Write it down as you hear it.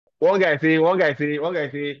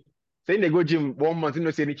saying they go gym 1 month, you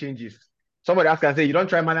don't see any changes. Somebody ask and say, you don't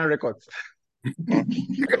try Malan records.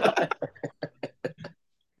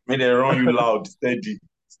 May they run you loud, steady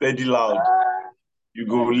loud. You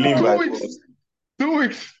go lean by 2 weeks. force. 2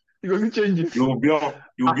 weeks. You go see changes. You'll be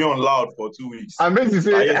on loud for 2 weeks. I meant to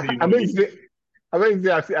say, I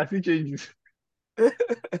I see changes.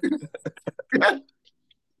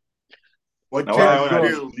 But Now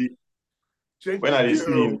when I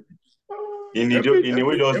see him in the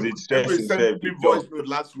way just they stress himself. He voice note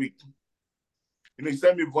last week. He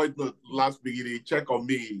sent me voice note last week. He check on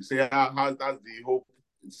me. He say, how's the whole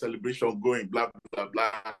celebration going? Blah blah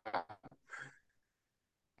blah.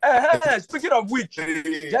 Speaking of which,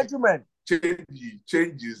 gentlemen,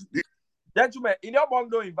 changes. Gentlemen, in your mom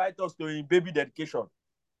don't invite us to in baby dedication.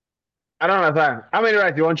 I don't understand. How many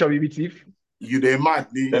rights you want chop, you be thief? You they mad?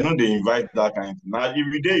 They know they invite that kind of thing. Now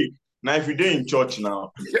if you day in church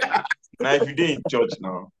now.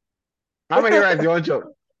 How many rights you want chop?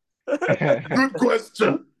 Good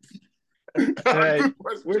question. Good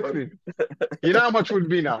question. You know how much would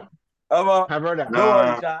be now? My brother. No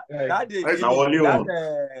worry, that day.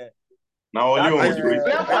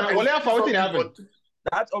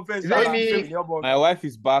 That offense. My wife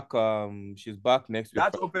is back. She's back next week.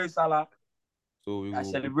 That's offense, Salah. So we go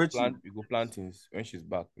plantings when she's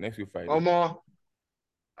back next week Friday.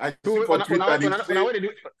 I see for Twitter.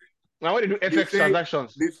 Now when they do FX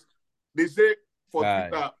transactions, they say for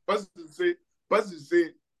Twitter, person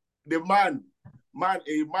say the man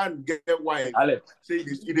get wife. Say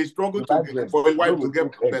they struggle for his wife to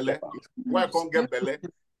get belly. Wife can't get belly.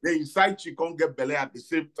 Then his side chick can't get belly at the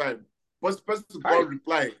same time. Person can't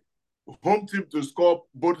reply. Home team to score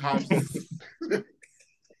both halves.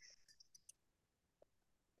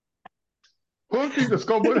 Home team to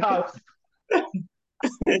score both halves.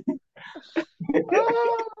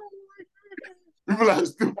 People are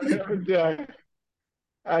stupid.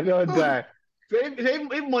 I don't die. So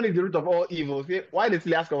if money is the root of all evil, why did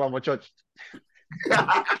he ask about church?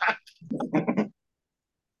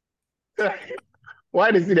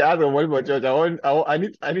 Why did he ask about money for church? I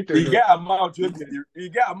need to. You get amount will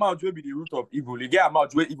be the root of evil. You get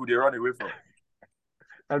amount where evil they run away from.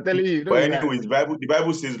 I'm telling you. But anyways, the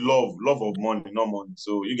Bible says love of money, not money.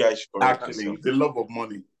 So you guys should correct yourself. The love of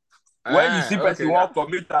money. When you see person want to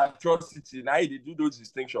commit atrocity, now they do those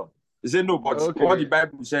distinctions. They say no, but what the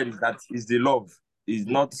Bible said is that is the love. Is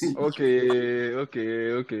not okay. I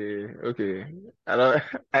don't.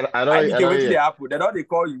 They happen. They don't. They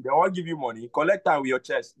call you. They won't give you money. Collect time with your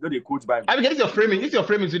chest. No, they quote Bible. I mean, your framing. If your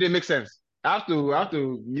framing today makes sense, I have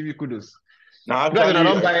to give you kudos. Now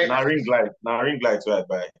ring light so I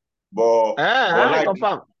buy. But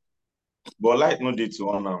light no date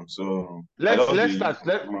to on them. So let's start.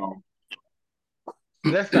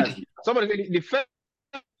 Let's start. Somebody say the first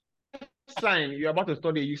sign you're about to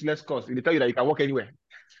study a useless course, they tell you that you can work anywhere.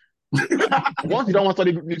 Once you don't want to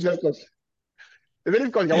study useless course, if any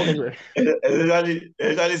course you can work anywhere.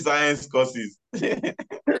 Especially science courses.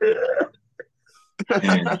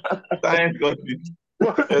 Science courses.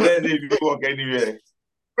 Then you can work anywhere.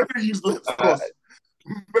 Very useless course.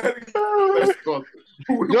 Very useless course.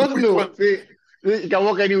 Just know, say you can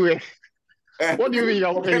work anywhere. What do you mean you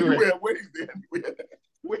can work anywhere? Where is the anywhere?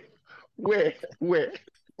 Where?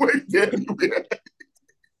 Where is the anywhere?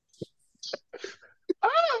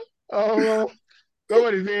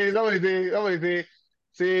 Somebody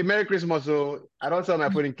say Merry Christmas. So I don't sell my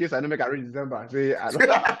phone in case I don't make a reach December. Say I don't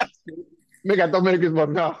make a talk Merry Christmas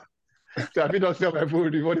now. So if you don't sell my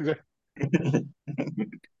phone, what is it?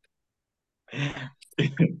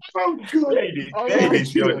 Oh God! Where you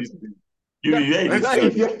see all this thing? You be where you see all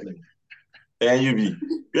this thing? And you be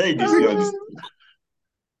where you see all this thing?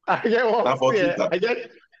 I get one.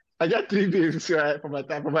 I get 3 days for my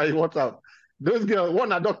WhatsApp. Those girls,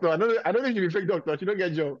 one a doctor. I don't think she be fake doctor. She don't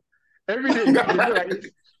get job. Every day, like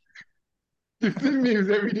 15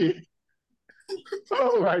 memes every day.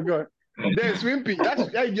 Oh my God. Then Swimpy.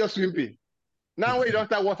 That's just Swimpy. Now when you don't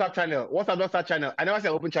start WhatsApp don't start channel. I never say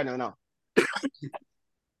open channel now.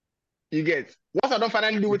 You get. Once I don't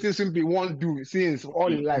finally do what Swimpy won't do since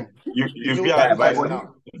all in life. You feel advice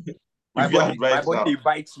now. My body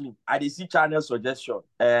bites me. I did see channel suggestion.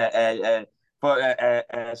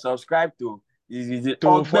 Subscribe to.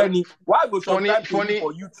 Why go subscribe to you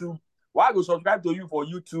for YouTube? Why go subscribe to you for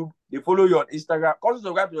YouTube? They follow you on Instagram. Come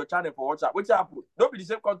subscribe to your channel for WhatsApp. What's happening? Don't be the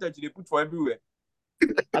same content they put for everywhere.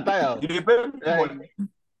 I tell you.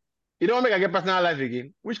 You don't make I get personal life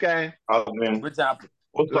again. Which kind? What's happening?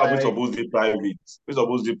 What's supposed to be private? We're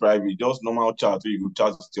supposed to be private. Just normal chat. You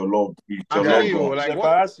chat with your love. I'm telling you,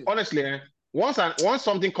 honestly, Once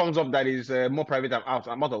something comes up that is more private, I'm out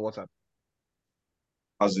of WhatsApp.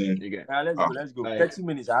 As in, let's go. Like, 30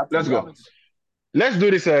 minutes. Let's go. Let's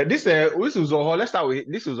do this. This is Zoho. Let's start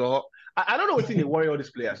with this. Is Zoho. I don't know what's in the worry all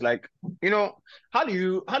these players. Like, how do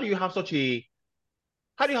you have such a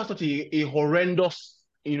horrendous,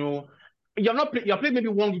 you're playing maybe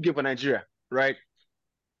one good game for Nigeria, right?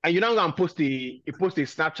 And you're now going to post a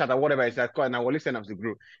Snapchat or whatever it's called, and I will listen up to the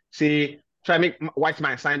group. Say, try to make white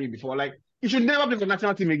man sign you before. Like, you should never play for the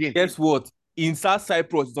national team again. Guess what? In South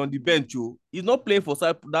Cyprus, he's on the bench. He's not playing for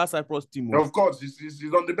that Cyprus team. Of course, he's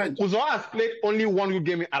on the bench. Uzoa has played only one good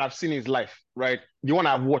game I've seen in his life, right? The one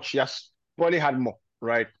I've watched, he has probably had more,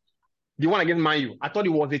 right? The one against Man U, I thought it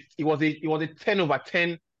was a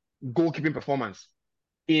 10/10 goalkeeping performance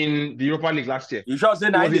in the Europa League last year. You sure say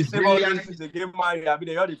that he saved all those things against Man U? I mean,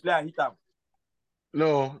 the player hit him.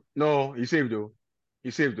 No, he saved though.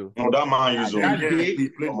 No, that Man U.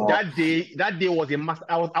 That day was a master.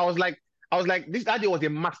 I was like that day was a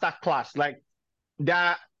master class. Like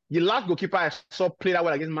the last goalkeeper I saw play that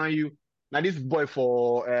well against Man U. Now this boy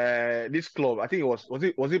for this club, I think it was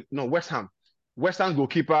West Ham. West Ham's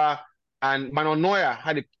goalkeeper and Manuel Neuer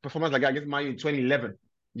had a performance like that against Man U in 2011.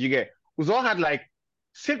 You get Uzoa had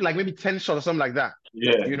saved maybe 10 shots or something like that.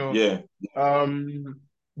 Yeah.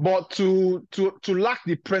 But to lack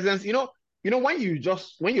the presence,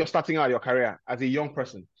 when you're starting out your career as a young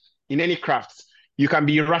person in any craft, you can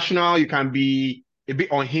be irrational, you can be a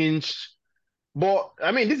bit unhinged. But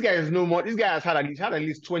I mean, this guy is no more. This guy has had at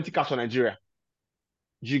least 20 caps for Nigeria.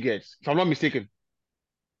 You get, if I'm not mistaken.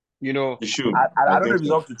 You should. I don't know if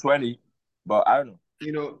it's up to 20, but I don't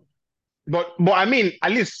know. But I mean,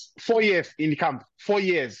 at least 4 years in the camp. 4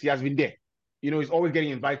 years he has been there. He's always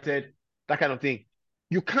getting invited, that kind of thing.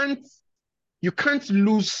 You can't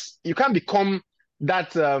lose. You can't become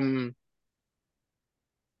that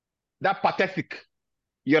pathetic.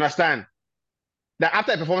 You understand? That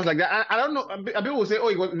after a performance like that, I don't know. People will say, "Oh,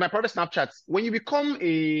 it was my private Snapchats." When you become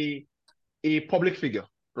a public figure,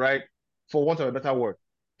 right? For want of a better word,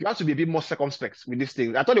 you have to be a bit more circumspect with these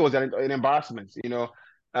things. I thought it was an embarrassment,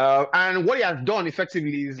 and what he has done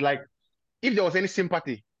effectively is if there was any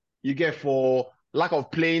sympathy you get for lack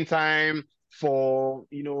of playing time, for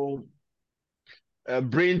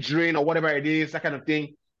brain drain or whatever it is, that kind of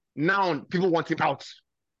thing. Now people want him out.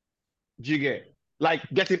 Do you get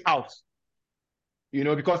get him out?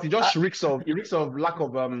 Because he just reeks of lack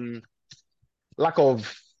of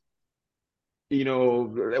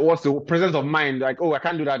what's the presence of mind? Like, oh, I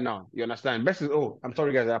can't do that now. You understand? Best is, oh, I'm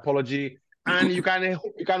sorry guys, apology. And you can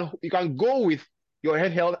go with your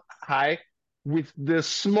head held high with the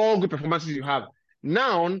small good performances you have.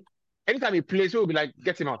 Now, anytime he plays, he'll be like,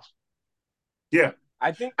 get him out. Yeah.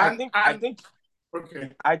 I think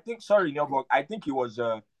sorry, Neil, I think it was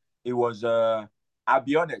I'll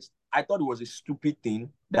be honest, I thought it was a stupid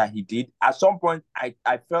thing that he did. At some point, I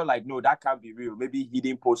felt like, no, that can't be real. Maybe he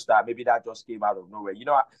didn't post that. Maybe that just came out of nowhere.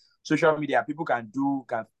 Social media, people can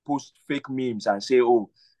post fake memes and say, oh,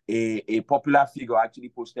 a popular figure actually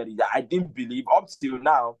posted it. I didn't believe up till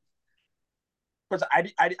now, because I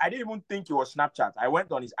didn't even think it was Snapchat. I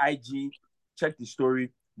went on his IG, checked the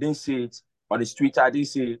story, didn't see it. On his Twitter, I didn't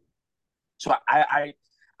see it. So I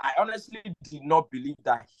honestly did not believe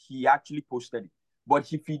that he actually posted it.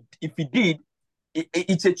 But if he did,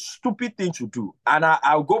 it's a stupid thing to do. And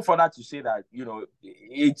I'll go further to say that,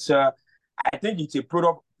 it's I think it's a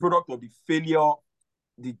product of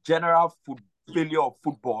the general failure of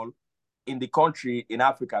football in the country, in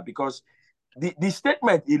Africa, because the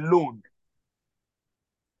statement alone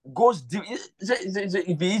goes deep.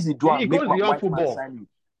 If he is the one, it goes beyond football.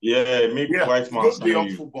 Yeah, maybe white man sign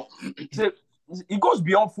you. Football. It goes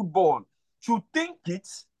beyond football. To think it,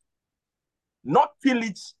 not feel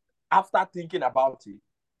it after thinking about it,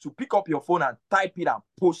 to pick up your phone and type it and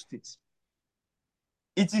post it.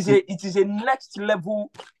 It is a next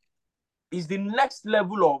level. Is the next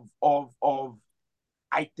level of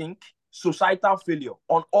I think societal failure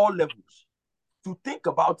on all levels. To think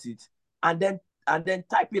about it and then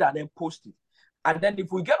type it and then post it. And then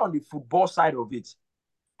if we get on the football side of it,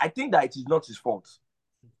 I think that it is not his fault.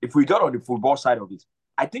 If we get on the football side of it,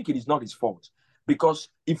 I think it is not his fault. Because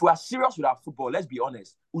if we are serious with our football, let's be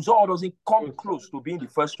honest, Uzoa doesn't come close to being the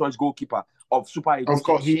first choice goalkeeper of Super Eagles. Of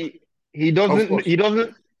course, he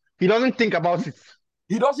doesn't think about it.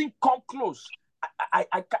 He doesn't come close. I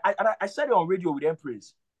said it on radio with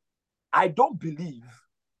Empress. I don't believe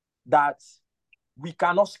that we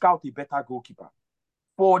cannot scout a better goalkeeper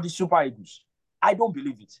for the Super Eagles. I don't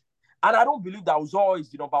believe it. And I don't believe that Uzoa is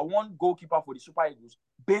the number one goalkeeper for the Super Eagles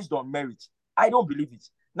based on merit. I don't believe it.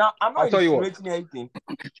 Now, I'm not insinuating anything.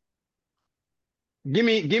 Give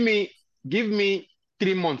me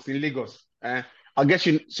 3 months in Lagos. I'll get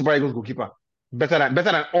you Super Eagles goalkeeper. Better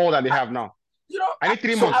than all that they have now. I need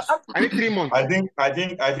 3 months. I need 3 months. I think.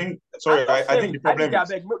 Sorry, I think the problem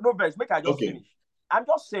is. No, make I just finish. I'm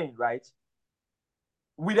just saying, right?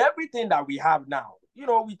 With everything that we have now,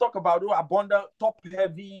 we talk about abundant, top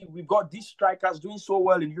heavy. We've got these strikers doing so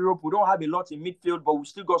well in Europe. We don't have a lot in midfield, but we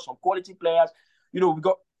still got some quality players.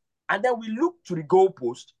 And then we look to the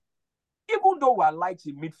goalpost. Even though we're light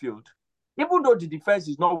in midfield, even though the defense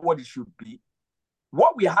is not what it should be,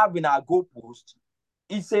 what we have in our goalpost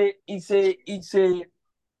is a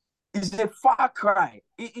far cry.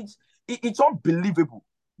 It's unbelievable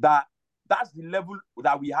that that's the level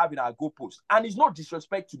that we have in our goalpost. And it's not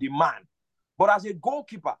disrespect to the man, but as a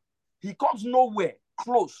goalkeeper, he comes nowhere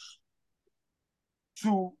close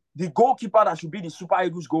to the goalkeeper that should be the Super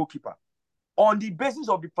Eagles goalkeeper on the basis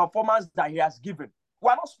of the performance that he has given.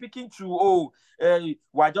 We're not speaking to,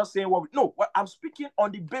 we're just saying I'm speaking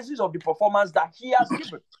on the basis of the performance that he has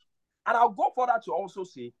given. And I'll go further to also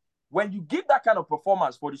say, when you give that kind of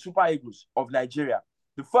performance for the Super Eagles of Nigeria,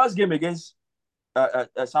 the first game against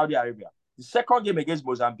Saudi Arabia, the second game against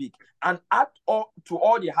Mozambique, and add to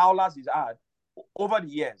all the howlers he's had over the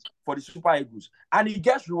years for the Super Eagles, and he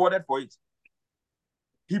gets rewarded for it.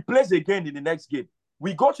 He plays again in the next game.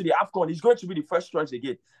 We go to the AFCON, he's going to be the first choice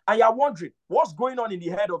again. And you're wondering, what's going on in the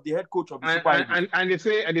head of the head coach of the Super Eagles? And they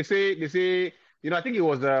say, I think it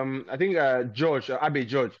was, George, Abe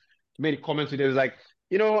George, made a comment today. It was like,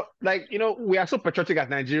 we are so patriotic as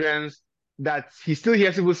Nigerians that he still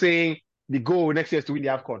hears people saying the goal next year is to win the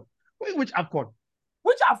AFCON. Which AFCON?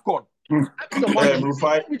 Which AFCON?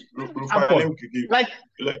 Rufai,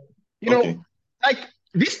 like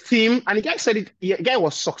this team, and the guy said it, the guy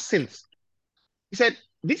was succinct. He said,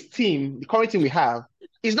 this team, the current team we have,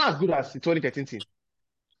 is not as good as the 2013 team.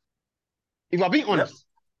 If we're being honest.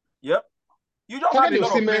 Yep. You don't forget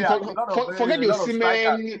the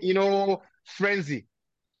Osimhen, frenzy.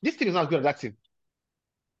 This team is not as good as that team.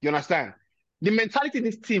 You understand? The mentality in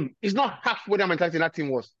this team is not half what the mentality in that team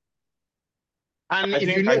was. And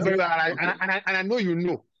I know you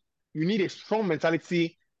need a strong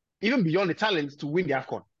mentality, even beyond the talents, to win the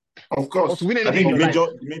AFCON. Of course. I think the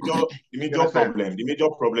major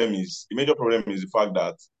problem is the fact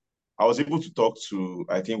that I was able to talk to,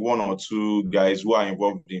 I think, 1 or 2 guys who are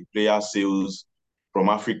involved in player sales from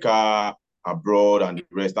Africa, abroad, and the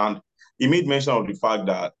rest. And he made mention of the fact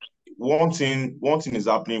that one thing is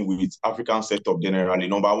happening with African setup generally.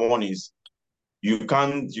 Number one is you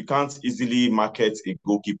can't easily market a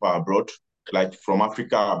goalkeeper abroad, like from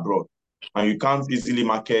Africa abroad. And you can't easily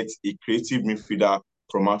market a creative midfielder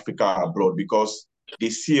from Africa abroad because they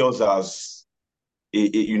see us as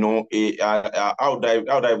how would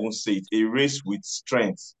I even say it, a race with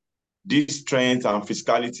strength. This strength and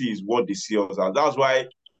physicality is what they see us as. That's why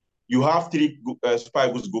you have 3 Super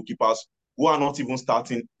Eagles goalkeepers who are not even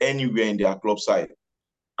starting anywhere in their club side.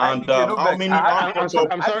 And how many? I'm sorry.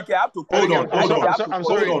 Hold on.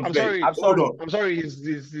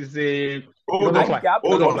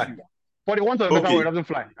 For the one to better word doesn't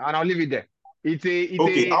fly, and I'll leave it there.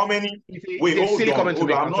 How many? Wait, hold on.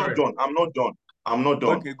 I'm not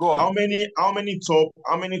done. Okay, go on. How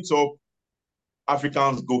many top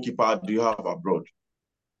Africans goalkeeper do you have abroad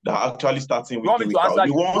that are actually starting with? Do you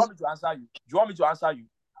want me to answer you?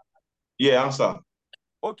 Yeah, answer.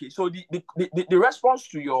 Okay, so the response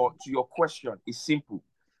to your question is simple.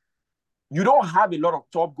 You don't have a lot of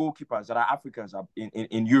top goalkeepers that are Africans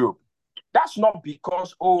in Europe. That's not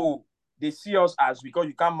because they see us as because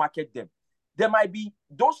you can't market them. There might be,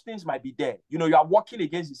 those things might be there. You are working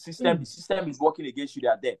against the system. The system is working against you. They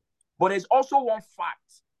are there. But there's also one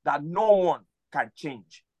fact that no one can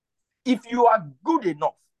change. If you are good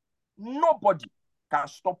enough, nobody can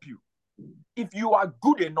stop you. If you are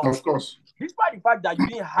good enough, of course. Despite the fact that you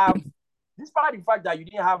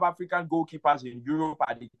didn't have African goalkeepers in Europe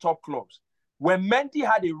at the top clubs, when Mendy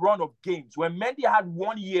had a run of games, when Mendy had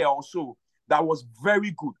 1 year or so that was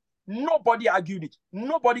very good, nobody argued it.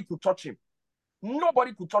 Nobody could touch him.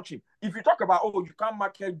 If you talk about, you can't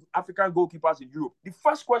market African goalkeepers in Europe, the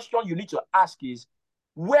first question you need to ask is,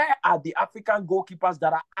 where are the African goalkeepers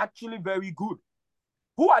that are actually very good?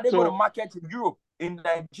 Who are they going to market in Europe? In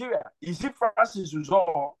Nigeria? Is it Francis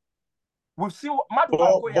Uzor? We've seen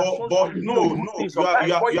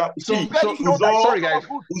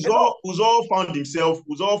Uzor found himself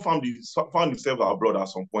abroad at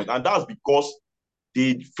some point, and that's because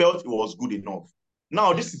they felt it was good enough.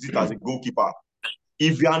 Now, this is it as a goalkeeper.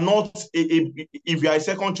 If you are not if you are a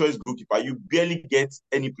second choice goalkeeper, you barely get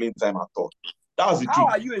any playing time at all. That's the How truth.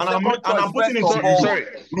 are you a and second choice? I'm putting it to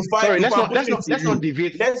you. Sorry, let's not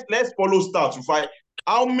debate. Let's follow start, Rufai.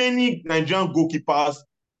 How many Nigerian goalkeepers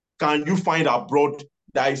can you find abroad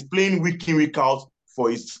that is playing week in, week out for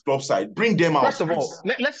his club side? Bring them out. First of all,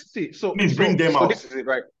 let's see. Please bring them out. This is it,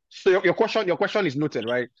 right? So your question is noted,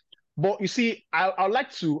 right? But you see, I'd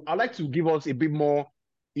like to give us a bit more,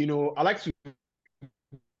 I'd like to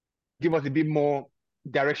give us a bit more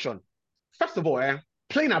direction. First of all,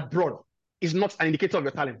 playing abroad is not an indicator of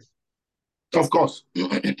your talent. Of course,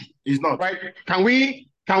 it's not. Right? Can we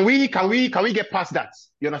get past that?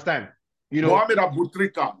 You understand? Mohamed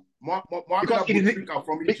Aboutrika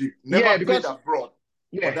from Egypt never played abroad.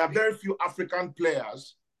 Yeah. But there are very few African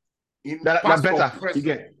players in past or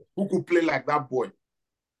present who could play like that boy.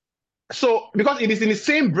 So, because it is in the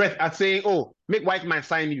same breath as saying, "Oh, make white man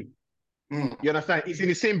sign you." You understand? It's in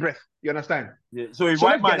the same breath. You understand? Yeah. So if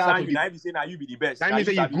white man sign you, now you say now you be the best. That means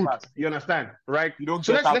you're good. You understand, right? You don't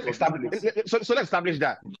so let's establish. So let's establish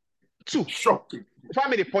that. Two. Shocking. If I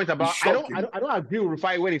made a point about, I don't agree with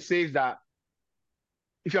Rufai when it says that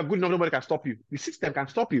if you're good enough, nobody can stop you. The system can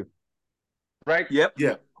stop you, right? Yep.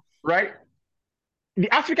 Yeah. Right. The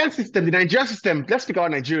African system, the Nigerian system. Let's speak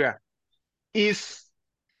about Nigeria. Is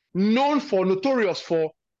notorious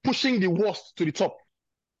for pushing the worst to the top.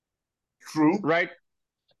 True. Right?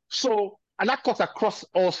 So, and that cuts across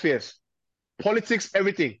all spheres. Politics,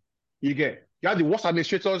 everything. You have the worst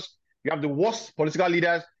administrators, you have the worst political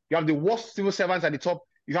leaders, you have the worst civil servants at the top,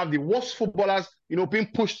 you have the worst footballers, being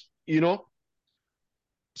pushed,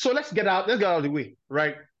 So let's get out of the way,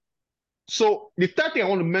 right? So the third thing I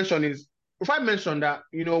want to mention is, if I mention that,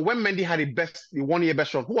 when Mendy had the 1 year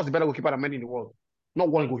best shot, who was the better goalkeeper than Mendy in the world? Not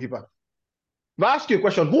one goalkeeper. If I ask you a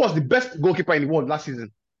question, who was the best goalkeeper in the world last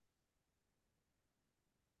season?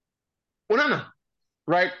 Onana,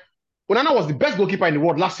 right? Onana was the best goalkeeper in the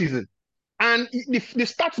world last season. And the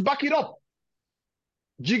stats back it up.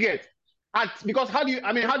 Do you get? Because how do you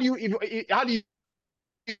measure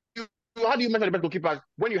the best goalkeepers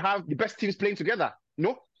when you have the best teams playing together?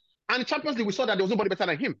 No? And the Champions League, we saw that there was nobody better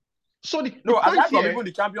than him. So aside from even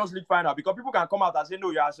the Champions League final, because people can come out and say,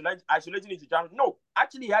 no, you're isolating it to Champions. No,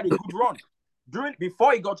 actually he had a good run.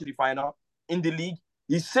 Before he got to the final in the league,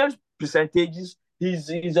 his save percentages, his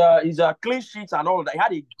clean sheets and all that, he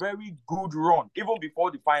had a very good run, even before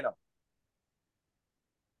the final.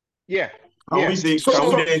 Yeah. Can we then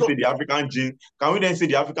say the African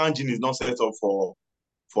gene is not set up for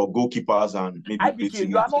goalkeepers and maybe IBK,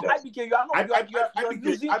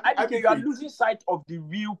 you are losing sight of the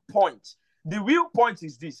real point. The real point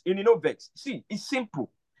is this, in Innovex. See, it's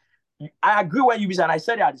simple. I agree when you said, and I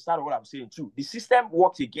said it at the start of what I'm saying too. The system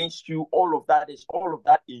works against you. All of that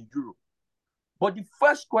in Europe. But the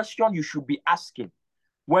first question you should be asking,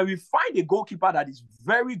 when we find a goalkeeper that is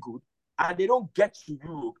very good and they don't get to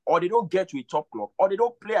Europe, or they don't get to a top club, or they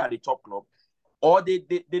don't play at a top club, or they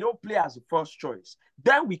don't play as a first choice,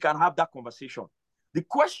 then we can have that conversation. The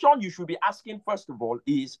question you should be asking, first of all,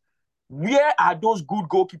 is where are those good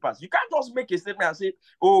goalkeepers? You can't just make a statement and say,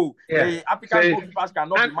 African goalkeepers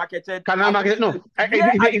cannot be marketed. Cannot market, no. You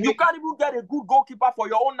can't even get a good goalkeeper for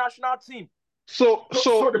your own national team. So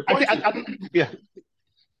the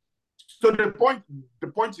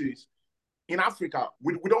point is, in Africa,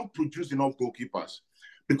 we don't produce enough goalkeepers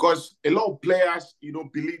because a lot of players,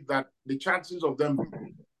 believe that the chances of them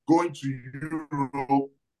going to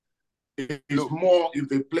Europe is more if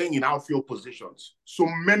they're playing in outfield positions. So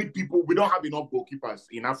many people, we don't have enough goalkeepers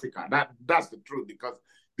in Africa. That's the truth, because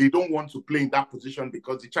they don't want to play in that position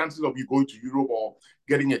because the chances of you going to Europe or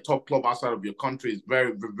getting a top club outside of your country is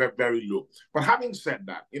very, very, very low. But having said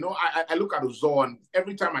that, I look at Uzor, and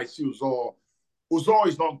every time I see Uzor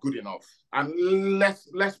is not good enough. And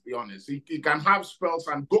let's be honest, he can have spells,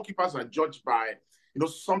 and goalkeepers are judged by,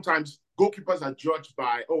 sometimes goalkeepers are judged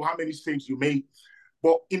by, how many saves you made.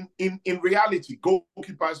 But in reality,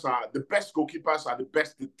 goalkeepers are the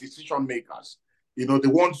best decision makers. The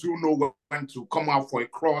ones who know when to come out for a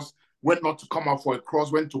cross, when not to come out for a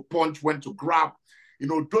cross, when to punch, when to grab.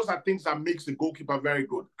 Those are things that makes the goalkeeper very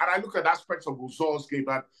good. And I look at aspects of Uzor's game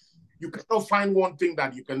that you cannot find one thing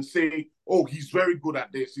that you can say, he's very good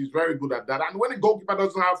at this, he's very good at that. And when a goalkeeper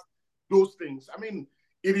doesn't have those things,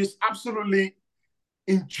 it is absolutely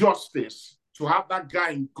injustice to have that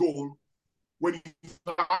guy in goal when you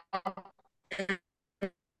have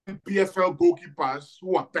PFL goalkeepers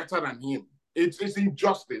who are better than him. It's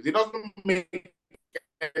injustice. It doesn't make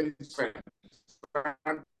any sense.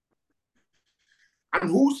 And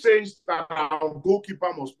who says that our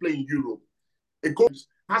goalkeeper must play in Europe? A goalkeeper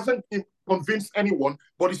hasn't convinced anyone,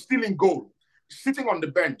 but he's still in goal, sitting on the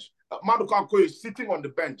bench. Maduka Okoye is sitting on the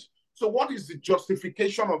bench. So what is the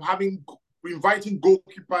justification of inviting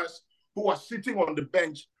goalkeepers who are sitting on the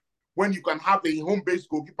bench when you can have a home-based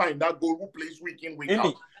goalkeeper in that goal who plays week in, week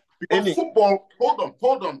out? Because football,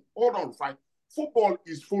 hold on, fine. Football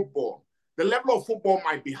is football. The level of football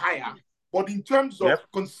might be higher, but in terms of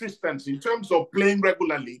consistency, in terms of playing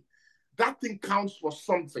regularly, that thing counts for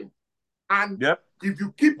something. And if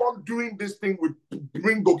you keep on doing this thing with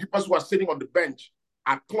bring goalkeepers who are sitting on the bench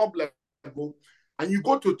at club level, and you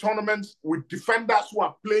go to tournaments with defenders who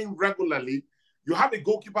are playing regularly, you have a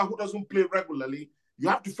goalkeeper who doesn't play regularly, you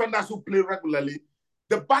have defenders who play regularly,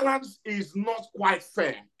 the balance is not quite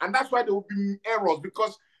fair. And that's why there will be errors,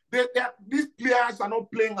 because these players are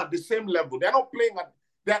not playing at the same level. They're not playing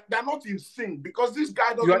they're not in sync, because this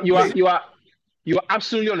guy doesn't play. You are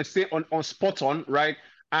absolutely on spot on, right?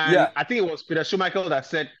 And I think it was Peter Schumacher that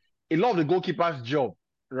said a lot of the goalkeeper's job,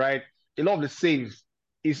 right? A lot of the saves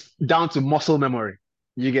is down to muscle memory.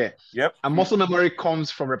 You get. And muscle memory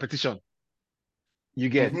comes from repetition. You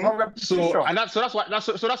get. So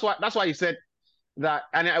that's why he said that.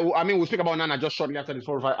 And I mean, we'll speak about Onana just shortly after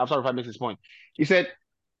Rufai makes his point. He said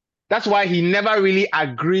that's why he never really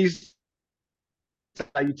agrees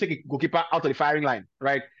that you take a goalkeeper out of the firing line,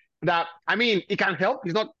 right? That, I mean, it can help.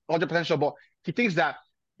 He's not 100% sure, but he thinks that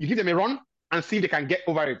you give them a run and see if they can get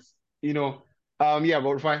over it. You know, but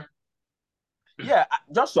Rufai. Yeah,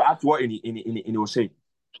 just to add to what Ini was saying.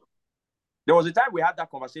 There was a time we had that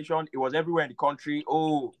conversation. It was everywhere in the country.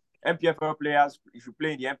 Oh, MPFL players, if you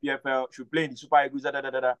play in the MPFL, should play in the Super Eagles,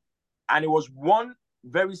 And it was one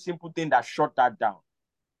very simple thing that shut that down.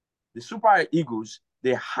 The Super Eagles,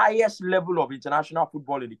 the highest level of international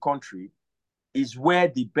football in the country, is where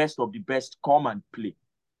the best of the best come and play.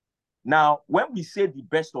 Now, when we say the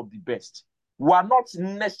best of the best, we are not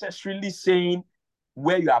necessarily saying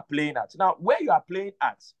where you are playing at. Now, where you are playing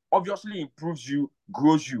at obviously improves you,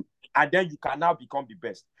 grows you, and then you can now become the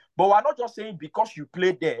best. But we're not just saying because you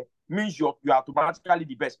play there means you're automatically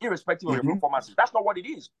the best, irrespective of your performance. That's not what it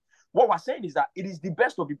is. What we're saying is that it is the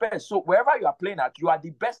best of the best. So wherever you are playing at, you are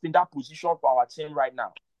the best in that position for our team right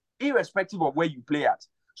now, irrespective of where you play at.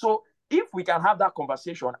 So if we can have that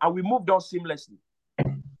conversation and we move on seamlessly,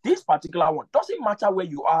 this particular one, doesn't matter where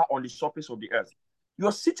you are on the surface of the earth.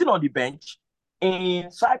 You're sitting on the bench in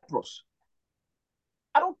Cyprus.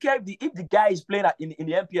 I don't care if the guy is playing in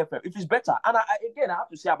the MPFL, if it's better. And I have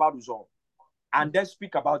to say about Uzon and then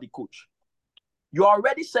speak about the coach. You're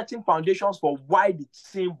already setting foundations for why the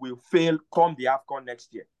team will fail come the AFCON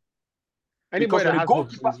next year. Because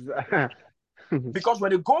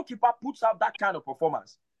when the goalkeeper puts out that kind of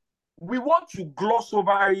performance, we want to gloss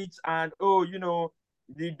over it and,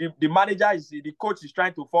 the manager the coach is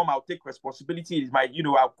trying to form, I'll take responsibility, is my,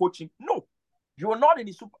 I'll coach him. No. You're not in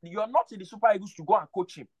the Super Eagles to go and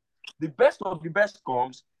coach him. The best of the best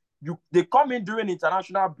comes. They come in during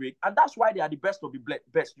international break, and that's why they are the best of the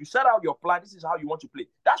best. You set out your plan. This is how you want to play.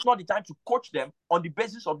 That's not the time to coach them on the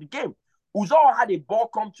basis of the game. Uzor had a ball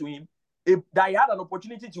come to him that he had an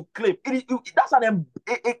opportunity to claim. That's an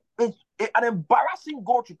embarrassing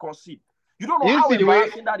goal to concede. You don't know how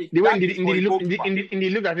embarrassing that is.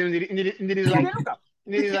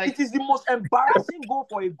 It is the most embarrassing goal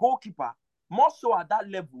for a goalkeeper, more so at that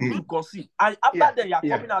level, to concede. And after that, you are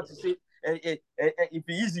coming out to say, if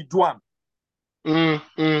he is the Duam.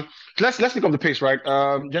 Let's pick up the pace, right?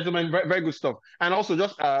 Gentlemen, very, very good stuff. And also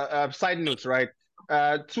just side notes, right?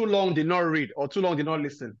 Too long did not read or too long did not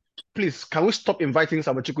listen. Please, can we stop inviting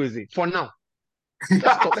Samuel Chukwueze for now?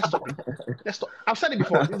 Let's stop. I've said it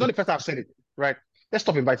before. It's not the first time I've said it, right? Let's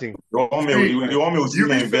stop inviting. You want me to see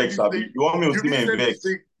me in vex, Abi? You want me to see me in vex?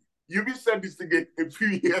 You said this thing a few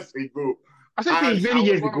years ago. I said things many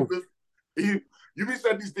years ago. You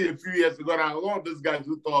said this thing a few years ago, and I was one of those guys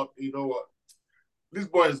who thought, you know what, this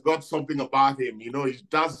boy has got something about him. He's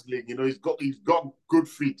dazzling. He's got good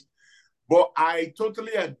feet. But I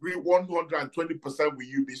totally agree 120% with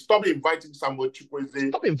you. Stop inviting Samuel Chukwueze.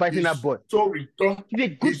 Stop inviting that boy. So redundant. He's a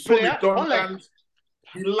good player.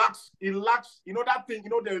 He lacks. That thing.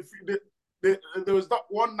 There was that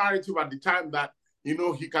one narrative at the time that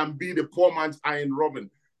he can be the poor man's Iron Robin.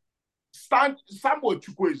 Samuel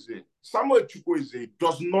Chukwueze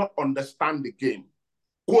does not understand the game.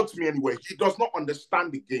 Quote me anyway. He does not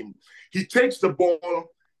understand the game. He takes the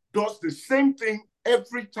ball, does the same thing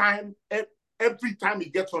every time he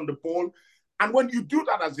gets on the ball. And when you do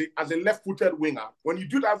that as a left-footed winger, when you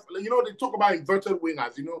do that, they talk about inverted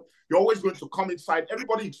wingers, you're always going to come inside.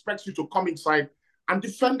 Everybody expects you to come inside. And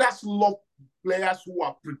defenders love players who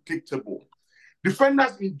are predictable.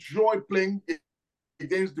 Defenders enjoy playing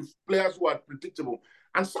against the players who are predictable.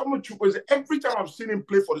 And Samuel Chukwueze, every time I've seen him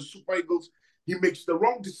play for the Super Eagles, He makes the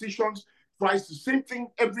wrong decisions, tries the same thing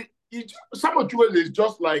Samuel Chukwueze is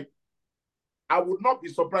just like, I would not be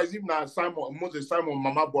surprised if now Moses Simon,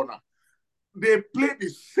 Mama Bona, they play the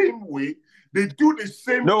same way. They do the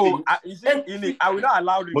same thing. I will not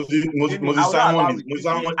allow this. Moses Simon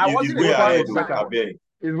is way ahead.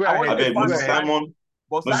 Moses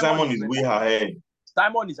Simon is way ahead.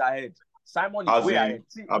 Simon is ahead. Simon is way ahead.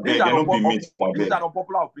 See, this is an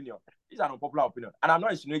unpopular opinion. And I'm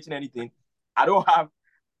not insinuating anything. I don't have,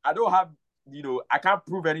 I can't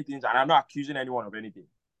prove anything, and I'm not accusing anyone of anything.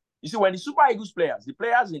 You see, when the Super Eagles players, the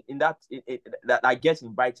players that get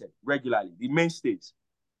invited regularly, the mainstays,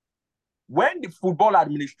 when the football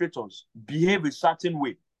administrators behave a certain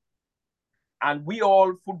way, and we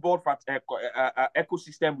all football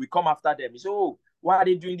ecosystem, we come after them. We say, oh, why are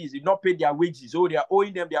they doing this? They not paid their wages. Oh, they are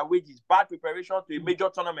owing them their wages. Bad preparation to a major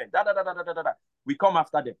tournament. We come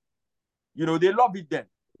after them. They love it then.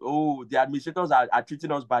 Oh, the administrators are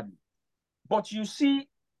treating us badly. But you see,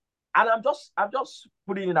 and I'm just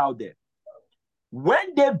putting it out there.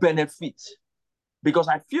 When they benefit, because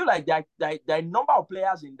I feel like there are a number of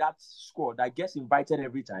players in that squad that gets invited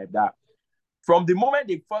every time, that from the moment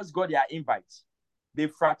they first got their invites, they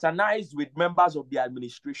fraternized with members of the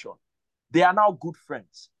administration. They are now good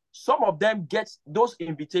friends. Some of them get those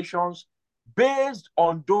invitations based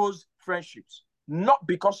on those friendships, not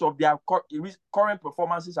because of their current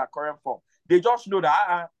performances or current form. They just know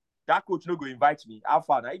that that coach no go invite me. How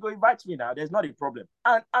far now? He go invite me now. There's not a problem.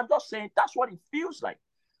 And I'm just saying that's what it feels like.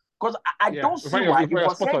 Because I don't see why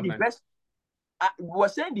we're saying the best. We're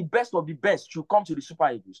saying the best of the best should come to the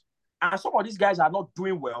Super Eagles. And some of these guys are not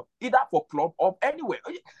doing well, either for club or anywhere.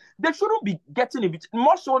 They shouldn't be getting invitations.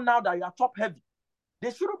 More so now that you are top heavy.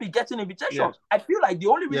 They shouldn't be getting invitations. Yeah. I feel like the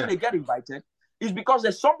only reason they get invited is because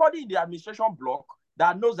there's somebody in the administration block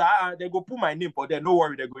that knows that they go put my name for them. No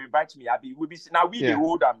worry, they go invite me. They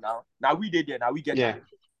hold them now. Now we did there. Now we get them.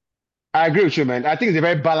 I agree with you, man. I think it's a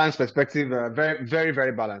very balanced perspective. Very, very,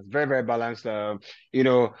 very balanced. Very, very balanced.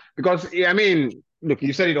 Because I mean, look,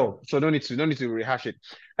 you said it all, so no need to rehash it.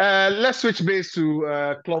 Let's switch base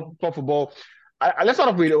to club football. Let's start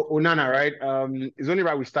off with Onana, right? It's only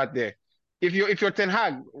right we start there. If you're Ten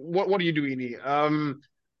Hag, what are you doing here?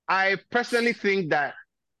 I personally think that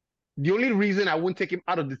the only reason I won't take him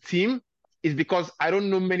out of the team is because I don't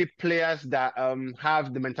know many players that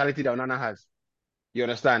have the mentality that Onana has. You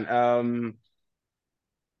understand?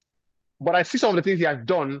 But I see some of the things he has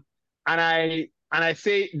done, and I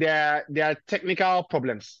say there are technical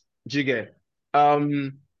problems, Jigge,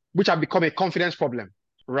 which have become a confidence problem,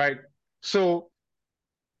 right? So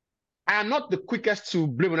I am not the quickest to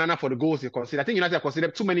blame Onana for the goals they conceded. I think United have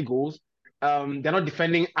conceded too many goals. They're not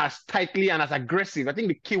defending as tightly and as aggressive. I think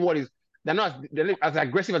the key word is they're not as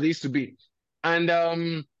aggressive as they used to be. And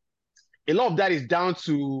a lot of that is down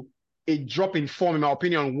to a drop in form, in my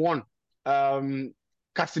opinion. One,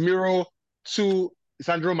 Casemiro. Two,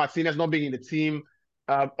 Sandro Martinez not being in the team.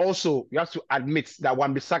 Also, you have to admit that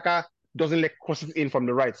Wan-Bissaka doesn't let crosses in from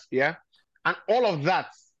the right. Yeah, and all of that,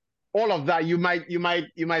 you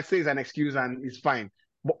might say is an excuse and it's fine,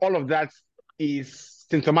 but all of that is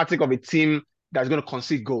symptomatic of a team that's going to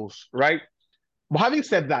concede goals, right? But having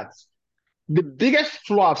said that, the biggest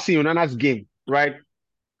flaw I've seen in Onana's game, right,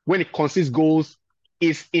 when he concedes goals,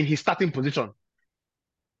 is in his starting position,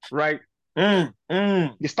 right?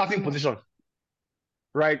 The starting position,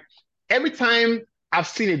 right? Every time I've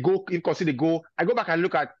seen a goal, he concede a goal, I go back and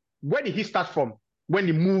look at where did he start from when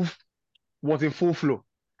the move was in full flow.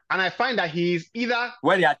 And I find that he's either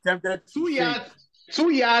when he attempted 2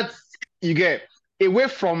 yards, you get away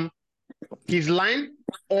from his line,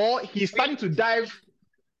 or he's starting to dive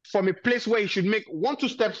from a place where he should make 1-2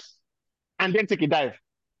 steps and then take a dive,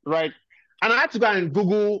 right? And I had to go and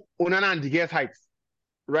Google Onana and De Gea's height,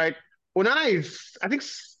 right? Onana is, I think,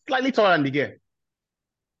 slightly taller than De Gea.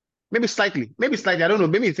 Maybe slightly. I don't know.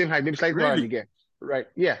 Maybe the same height. Maybe slightly taller than De Gea. Right?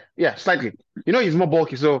 Yeah, slightly. He's more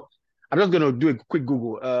bulky. So I'm just gonna do a quick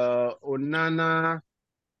Google. Onana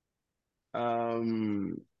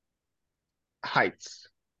height.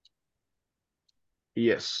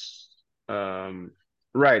 Yes.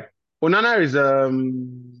 Right. Onana is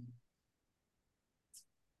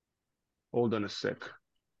hold on a sec.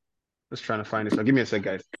 Just trying to find this. Give me a sec,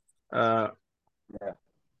 guys.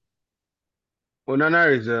 Onana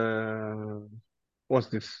is what's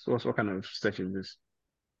this? What kind of search is this?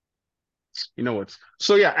 You know what?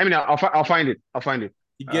 So yeah, I mean, I'll find it.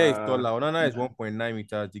 De Gea is taller. Onana is 1.9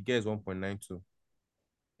 meters. De Gea is 1.92.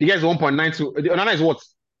 De Gea is 1.92. Onana is what?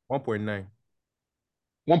 1.9.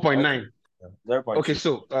 1.9. Yeah. Okay,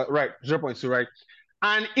 so right, 0.2, right?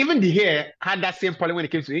 And even De Gea had that same problem when he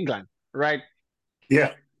came to England, right?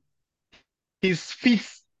 Yeah. His feet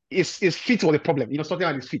his feet was a problem, something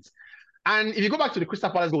like his feet. And if you go back to the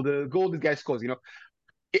Crystal Palace goal, the goal this guy scores,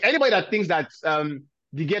 anybody that thinks that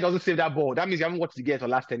De Gea doesn't save that ball, that means you haven't watched De Gea for the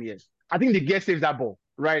last 10 years. I think De Gea saves that ball,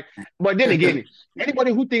 right? But then again,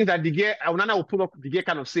 anybody who thinks that De Gea, Onana will pull up De Gea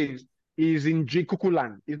kind of saves is in Cuckoo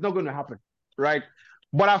land. It's not going to happen, right?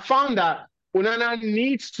 But I found that Onana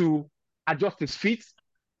needs to adjust his feet,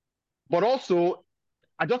 but also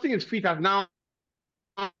adjusting his feet has now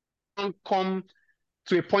come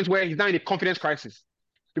to a point where he's now in a confidence crisis.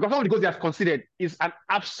 Because some of the goals he has considered is an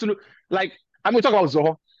absolute, like, I'm going to talk about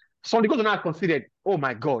Zoho. Some of the goals he has considered, oh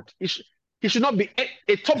my God, he should not be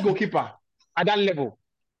a top goalkeeper at that level.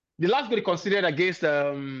 The last goal he considered against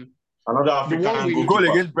another African goal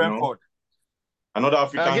against Brentford. Another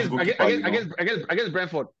African goalkeeper against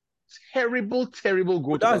Brentford. Terrible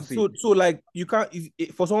goal to concede. So like you can't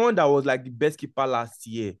for someone that was like the best keeper last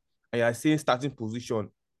year and you're saying starting position,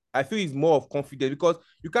 I feel it's more of confidence because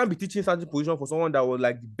you can't be teaching starting position for someone that was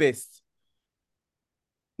like the best.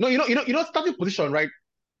 No, starting position, right?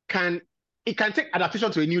 It can take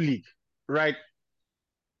adaptation to a new league, right?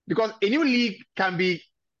 Because a new league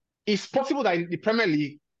it's possible that in the Premier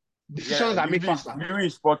League decisions are made faster. You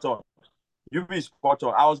be spot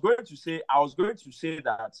on. I was going to say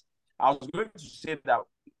that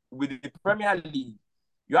with the Premier League,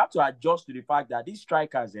 you have to adjust to the fact that these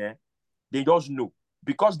strikers, they just know.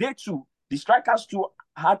 Because the strikers too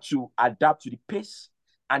had to adapt to the pace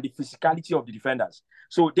and the physicality of the defenders.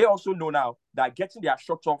 So they also know now that getting their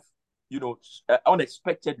shot off,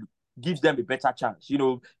 unexpectedly gives them a better chance.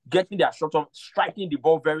 Getting their shot off, striking the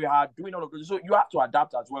ball very hard, doing all of this. So you have to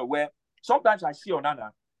adapt as well. Where sometimes I see Onana,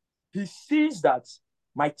 he sees that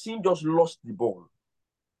my team just lost the ball.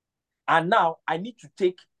 And now I need to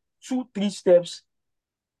take 2-3 steps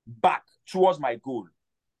back towards my goal.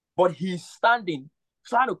 But he's standing,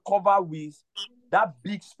 trying to cover with that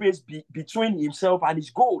big space between himself and his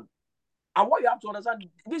goal. And what you have to understand,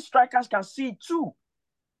 these strikers can see it too.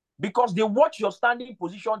 Because they watch your standing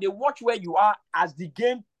position, they watch where you are as the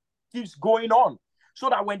game keeps going on. So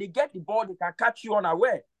that when they get the ball, they can catch you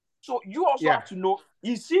unaware. So you also have to know,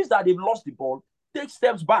 he sees that they've lost the ball, take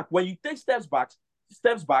steps back. When you take steps back,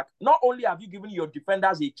 not only have you given your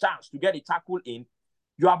defenders a chance to get a tackle in,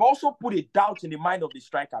 you have also put a doubt in the mind of the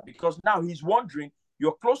striker because now he's wondering,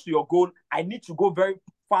 you're close to your goal, I need to go very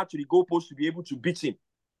far to the goalpost to be able to beat him.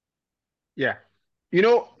 Yeah. There's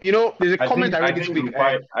a comment I read this week.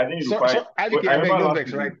 Right?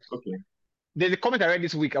 Okay. There's a comment I read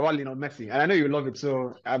this week about Lionel Messi, and I know you love it,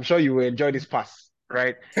 so I'm sure you will enjoy this pass,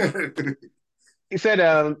 right? He said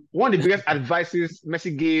one of the biggest advices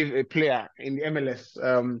Messi gave a player in the MLS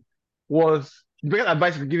was the biggest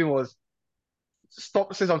advice he gave him was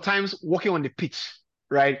sometimes walking on the pitch,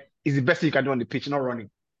 right, is the best thing you can do on the pitch, not running,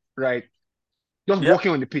 right? Just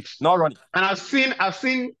walking on the pitch, not running. And I've seen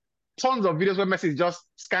tons of videos where Messi is just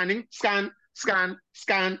scanning.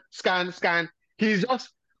 He's just,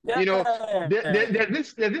 there's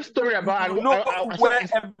this story about where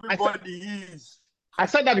everybody is. I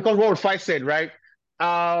said that because what Rufai said, right?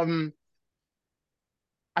 I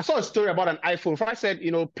saw a story about an iPhone. Rufai said,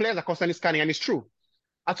 players are constantly scanning, and it's true.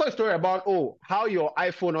 I saw a story about how your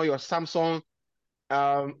iPhone or your Samsung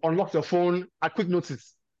unlocks your phone at quick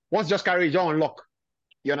notice. Once you just carry it, you unlock.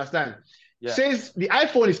 You understand? Yeah. Says the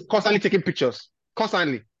iPhone is constantly taking pictures,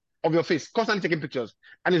 constantly, of your face, constantly taking pictures,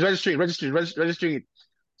 and it's registering it.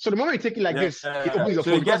 So the moment you take it like this, it opens your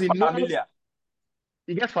phone because it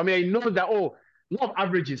gets familiar. He knows that, lot of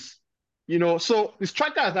averages, So the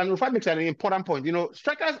strikers, and Rufai makes an important point,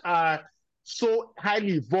 strikers are so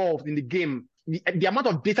highly evolved in the game. The amount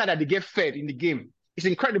of data that they get fed in the game is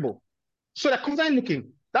incredible. So they're constantly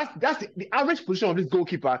looking. That's the average position of this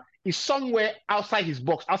goalkeeper is somewhere outside his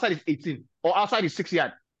box, outside his 18 or outside his 6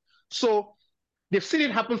 yard. So they've seen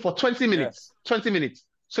it happen for 20 minutes. Yes. 20 minutes.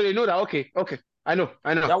 So they know that okay, I know.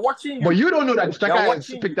 They're watching you. But you don't know that the striker has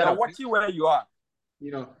picked that up. They're watching where you are.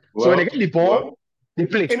 So when they get the ball, they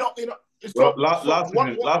play. Last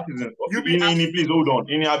season, please hold on.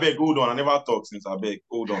 I beg, hold on. I never talked since I beg.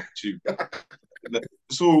 Hold on, chill.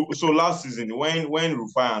 So last season, when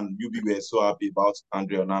Rufai and UB were so happy about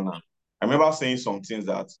Andre Onana, I remember saying some things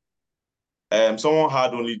that someone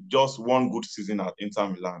had only just one good season at Inter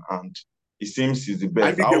Milan, and it seems he's the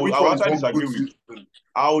best. I will actually disagree with.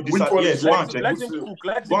 I will disagree. Yes, go and check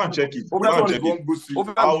it. Go and check it.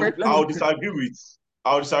 I will disagree with.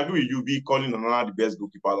 I would disagree with you calling Onana the best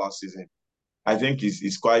goalkeeper last season. I think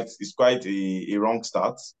it's quite a wrong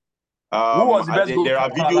start. Who was the best goalkeeper there are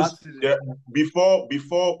videos there,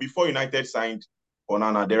 before United signed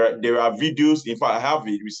Onana. There are videos. In fact, I have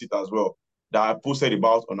a receipt as well that I posted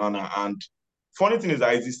about Onana. And funny thing is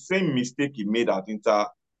that it's the same mistake he made at Inter.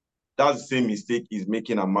 That's the same mistake he's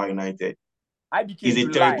making at Man United. He's a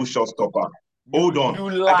terrible shot stopper. Hold on.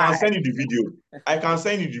 I can send you the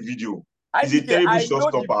video. He's a terrible shot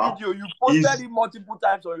stopper. I know the video. You posted it multiple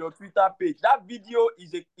times on your Twitter page. That video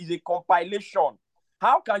is a compilation.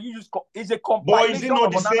 How can you use? It's a compilation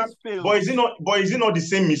of Onana's fails. But is it not the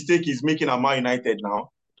same mistake he's making at Man United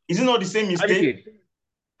now? Is it not the same mistake?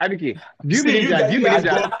 Abike, do you believe that? You guys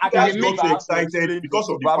got too excited because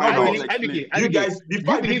of the final. You guys, the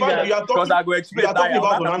fact that you are talking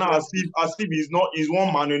about Onana as if he's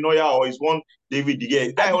one Manuel Neuer or he's one David De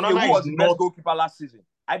Gea. Onana was the best goalkeeper last season.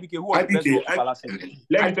 Who was the best goalkeeper last season?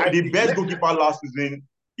 Let me tell you, the best goalkeeper last season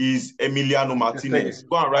is Emiliano Martinez.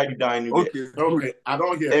 Go and write it down anyway. Okay. I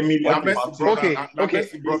don't hear Emiliano Martinez.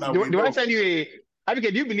 Okay. Do I tell you a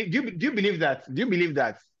Abike, do you believe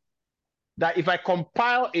that if I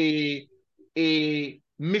compile a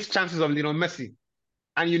missed chances of Lionel Messi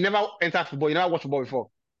and you never entered football, you never watched football before,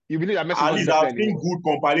 you believe that Messi? At least I've seen good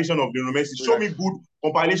compilation of Lionel Messi. Show me good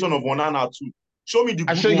compilation of Onana too. Show me the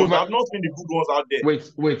good ones. I've not seen the good ones out there.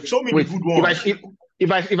 Wait. Show me the good ones.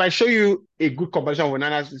 If I show you a good compilation of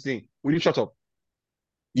Onana's thing, will you shut up?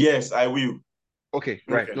 Yes, I will. Okay,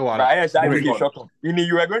 right. No worries. Yes, I will shut up.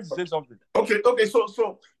 You were going to say something. Okay.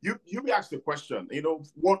 So you asked the question.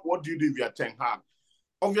 What do you do if you're Ten Hag?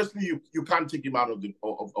 Obviously, you can't take him out of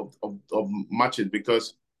matches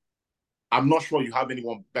because I'm not sure you have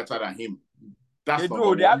anyone better than him. They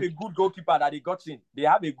have a good goalkeeper that they got in.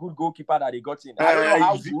 I don't know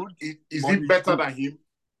how good. Is he better than him?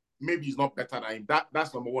 Maybe he's not better than him.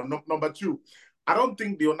 That's number one. Number two, I don't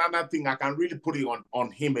think the Onana thing, I can really put it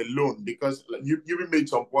on him alone because you made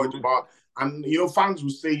some point about, and fans will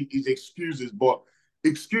say his excuses, but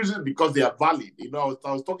excuses because they are valid. I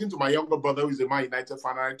was talking to my younger brother who is a Man United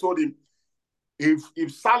fan, and I told him if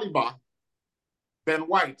Saliba, Ben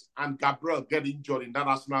White, and Gabriel get injured in that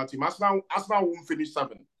Arsenal team, Arsenal won't finish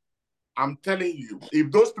 7th. I'm telling you,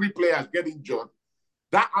 if those 3 players get injured,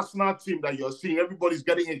 that Arsenal team that you're seeing, everybody's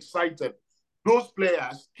getting excited. Those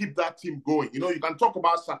players keep that team going. You can talk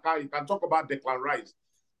about Saka, you can talk about Declan Rice,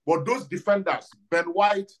 but those defenders, Ben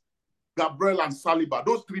White, Gabriel, and Saliba,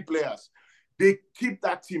 those 3 players, they keep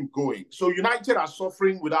that team going. So United are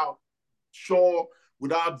suffering without Shaw,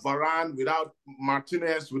 without Varane, without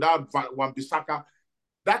Martinez, without Wan-Bissaka.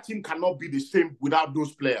 That team cannot be the same without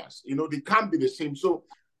those players. They can't be the same. So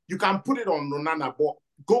you can put it on Onana, but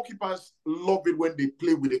goalkeepers love it when they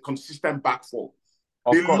play with a consistent back four.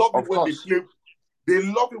 They love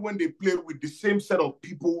it when they play with the same set of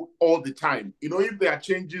people all the time. If there are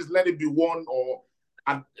changes, let it be 1 or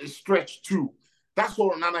a stretch 2. That's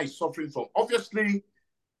what Onana is suffering from. Obviously,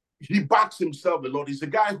 he backs himself a lot. He's a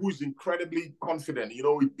guy who is incredibly confident. He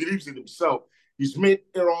believes in himself. He's made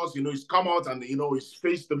errors. He's come out and, he's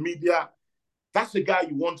faced the media. That's the guy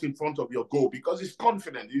you want in front of your goal because he's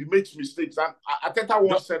confident. He makes mistakes. And Arteta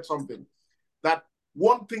once said something that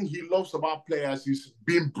one thing he loves about players is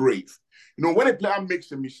being brave. When a player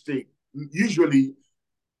makes a mistake, usually,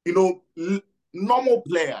 normal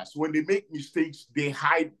players, when they make mistakes, they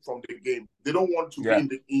hide from the game. They don't want to be in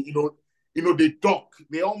the, they duck.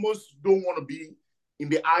 They almost don't want to be in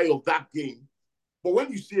the eye of that game. But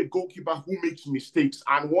when you see a goalkeeper who makes mistakes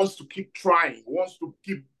and wants to keep trying, wants to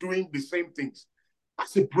keep doing the same things,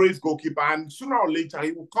 that's a brave goalkeeper. And sooner or later,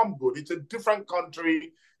 he will come good. It's a different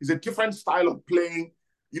country. It's a different style of playing.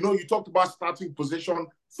 You talked about starting position.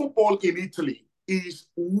 Football in Italy is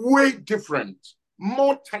way different,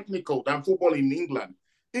 more technical than football in England.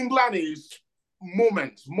 England is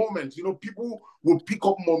moments. People will pick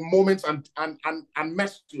up more moments and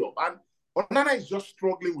mess you up. And Onana is just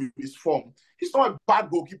struggling with his form. He's not a bad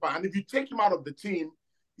goalkeeper. And if you take him out of the team,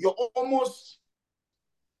 you're almost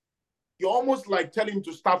like telling him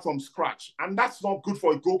to start from scratch. And that's not good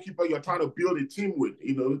for a goalkeeper you're trying to build a team with,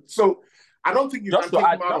 So I don't think you can take him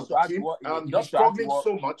out of the team. He's struggling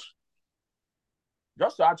so much.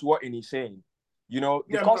 Just to add to what Enis saying,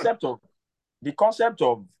 the concept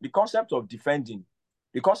of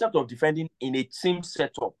defending in a team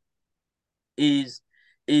setup is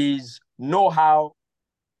know-how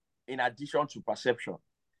in addition to perception.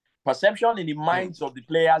 Perception in the minds of the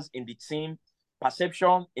players in the team,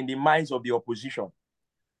 perception in the minds of the opposition.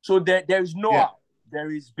 So there is know-how.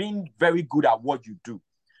 There is being very good at what you do.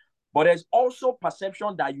 But there's also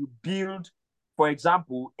perception that you build, for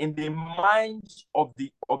example, in the minds of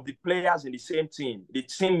the players in the same team, the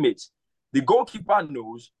teammates. The goalkeeper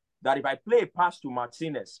knows that if I play a pass to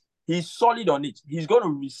Martinez, he's solid on it. He's going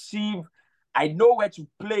to receive I know where to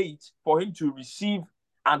play it for him to receive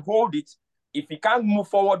and hold it. If he can't move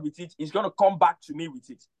forward with it, he's going to come back to me with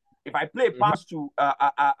it. If I play a pass to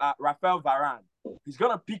Rafael Varane, he's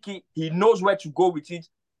going to pick it. He knows where to go with it.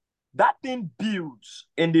 That thing builds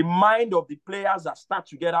in the mind of the players that start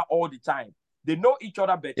together all the time. They know each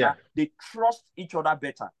other better. Yeah. They trust each other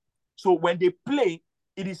better. So when they play,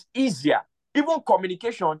 it is easier. Even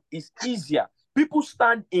communication is easier. People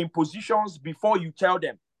stand in positions before you tell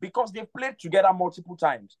them because they've played together multiple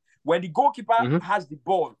times. When the goalkeeper has the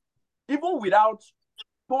ball, even without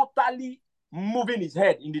totally moving his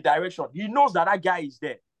head in the direction, he knows that that guy is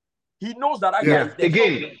there. He knows that that guy is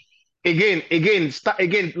there.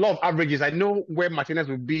 Again, law of averages. I know where Martinez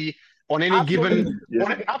would be on any given.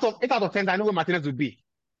 Out of 10, I know where Martinez would be.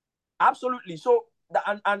 Absolutely. So,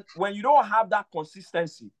 and when you don't have that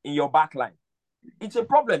consistency in your back line, it's a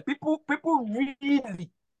problem. People really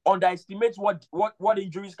underestimate what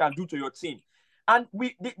injuries can do to your team. And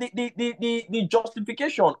the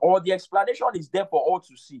justification or the explanation is there for all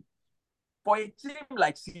to see. For a team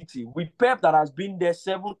like City, with Pep that has been there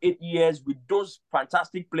 7-8 years, with those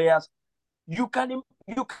fantastic players, you can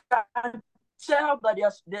tell that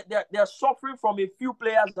they are suffering from a few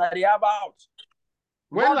players that they have out.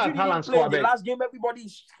 Rodri didn't play in the last game. Everybody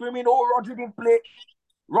is screaming, "Oh, Rodri didn't play.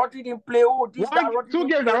 Rodri didn't play. Oh, this that Rodri two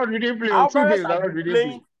games that Rodri didn't play. Alvarez has been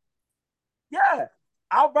playing. Yeah,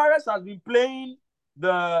 Alvarez has been playing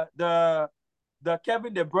the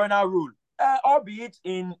Kevin De Bruyne rule, albeit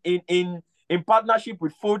in partnership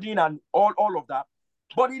with Foden and all of that.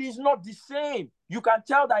 But it is not the same. You can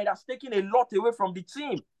tell that it has taken a lot away from the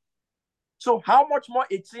team. So how much more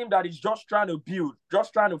a team that is just trying to build,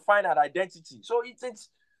 just trying to find an identity? So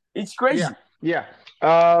it's crazy. Yeah.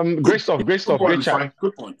 Great stuff. Great chat.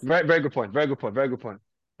 Good point. Very good point.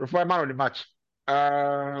 Before man of the match.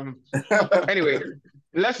 Anyway,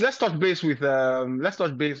 let's touch base with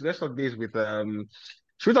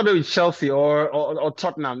should we talk with Chelsea or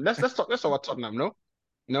Tottenham? Let's talk about Tottenham,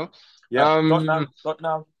 no? Yeah,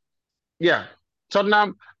 Tottenham. Yeah.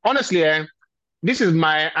 Tottenham. Honestly, this is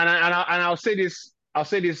my and I'll say this, a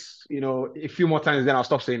few more times, then I'll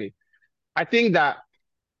stop saying it. I think that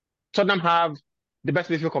Tottenham have the best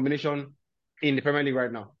midfield combination in the Premier League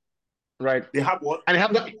right now. Right? They have what? And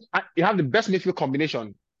you have the best midfield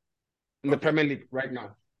combination in the Premier League right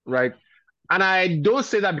now. Right? And I don't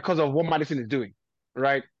say that because of what Maddison is doing.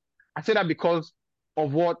 Right? I say that because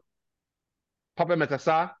of what Pape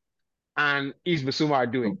Matar and Yves Bissouma are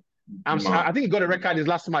doing. I think he got a red card his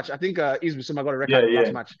last match. I think Yves Bissouma got a red card his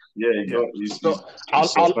last match. So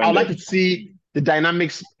I'd like to see the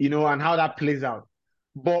dynamics, and how that plays out.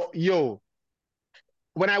 But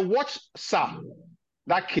when I watch Sa,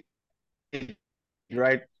 that kid,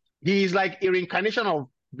 right? He's like a reincarnation of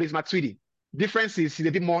Blaise Matuidi. Difference is he's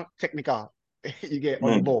a bit more technical. You get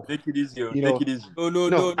on the ball. Take it easy. Take it easy.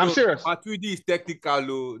 No. I'm serious. Matuidi is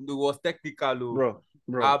technical. It was technical. Bro.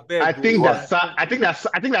 I think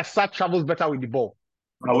that Sa travels better with the ball.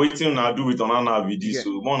 I'm waiting now do with Onana with this.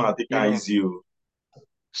 So one I think easy.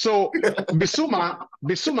 So Bissouma,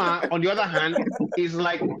 on the other hand, is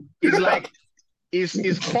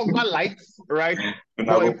Pogba light, right?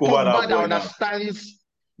 But Pogba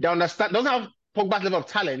doesn't have Pogba's level of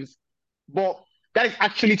talent, but that is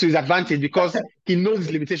actually to his advantage because he knows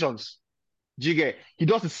his limitations. He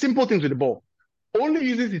does the simple things with the ball. Only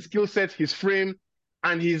uses his skill set, his frame,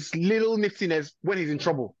 and his little niftiness when he's in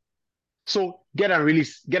trouble. So get and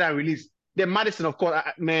release. Then Maddison, of course,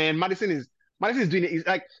 Maddison is doing it. It's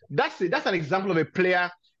like that's an example of a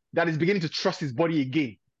player that is beginning to trust his body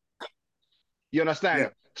again. You understand? Yeah.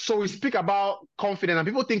 So we speak about confidence, and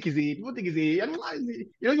people think he's a.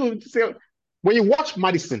 When you watch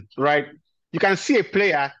Maddison, right, you can see a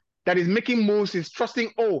player that is making moves, is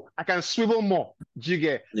trusting. Oh, I can swivel more.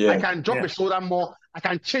 I can drop the shoulder more. I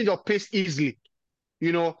can change your pace easily.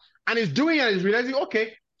 And he's doing it and he's realizing,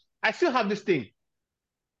 okay, I still have this thing.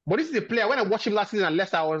 But this is a player. When I watched him last season at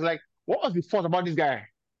Leicester, I was like, what was the force about this guy?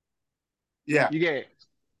 Yeah.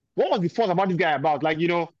 What was the force about this guy about? But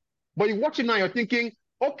you watch him now, you're thinking,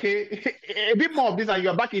 okay, a bit more of this, and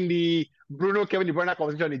you're back in the Kevin De Bruyne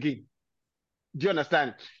conversation again. Do you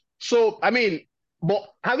understand? So,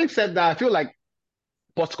 but having said that, I feel like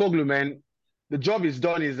Postecoglou, man, the job is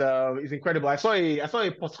done is incredible. I saw a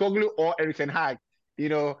Postecoglou or Erik ten Hag.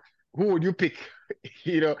 Who would you pick?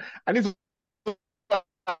 And this is why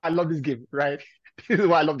I love this game, right? This is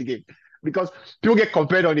why I love the game, because people get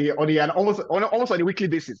compared on almost on a weekly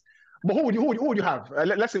basis. But who would you have?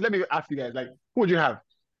 Let me ask you guys, who would you have?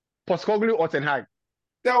 Postecoglou or ten Hag?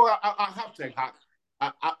 No, I have ten Hag.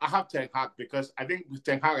 I have Ten Hag because I think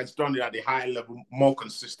Ten Hag has done it at a high level more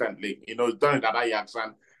consistently. You know, he's done it at Ajax,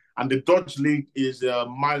 and the Dutch league is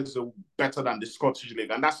miles better than the Scottish league,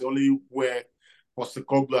 and that's the only where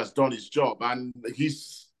Postecoglou has done his job, and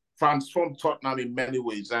he's transformed Tottenham in many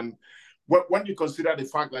ways. And when you consider the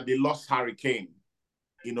fact that they lost Harry Kane,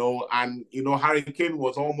 you know, and you know Harry Kane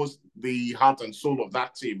was almost the heart and soul of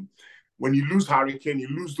that team. When you lose Harry Kane, you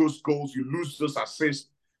lose those goals, you lose those assists,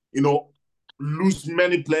 you know, lose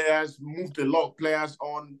many players, moved a lot of players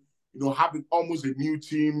on, you know, having almost a new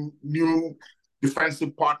team, new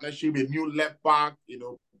defensive partnership, a new left back, you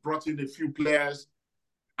know, brought in a few players,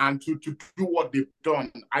 and to do what they've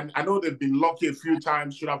done. I know they've been lucky a few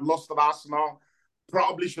times, should have lost at Arsenal,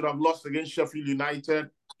 probably should have lost against Sheffield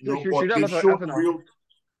United, you know, but they showed real.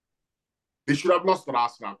 They should have lost at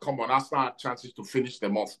Arsenal. Come on, Arsenal had chances to finish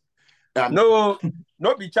them off. No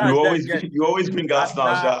be chance. You always bring Arsenal.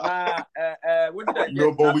 What did I get?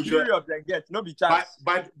 No, but we should get. No be chance.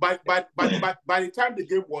 By the time the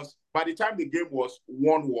game was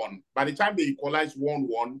 1-1, by the time they equalized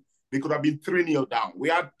 1-1, they could have been 3-0 down. We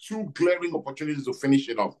had two glaring opportunities to finish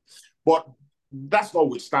it off, but that's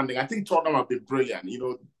notwithstanding. I think Tottenham have been brilliant. You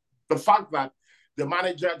know, the fact that the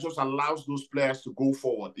manager just allows those players to go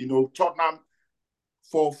forward. You know, Tottenham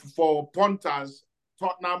for punters.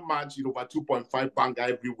 Tottenham match, you know, over 2.5 banger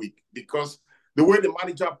every week because the way the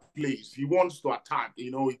manager plays, he wants to attack. You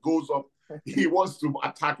know, he goes up, he wants to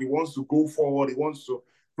attack, he wants to go forward, he wants to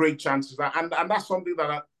create chances, and that's something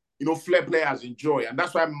that you know flair players enjoy, and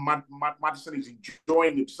that's why Maddison is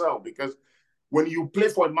enjoying himself because when you play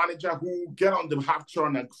for a manager who get on the half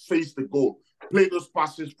turn and face the goal, play those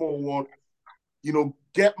passes forward, you know,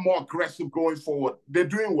 get more aggressive going forward, they're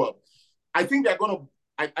doing well. I think they're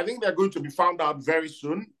going to be found out very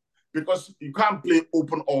soon because you can't play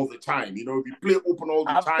open all the time. You know, if you play open all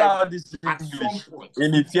the time,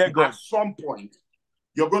 at some point,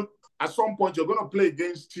 you're going to play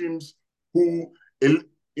against teams who, you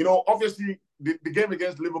know, obviously the game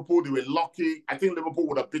against Liverpool, they were lucky. I think Liverpool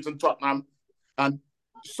would have beaten Tottenham. And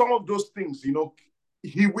some of those things, you know,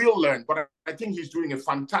 he will learn. But I think he's doing a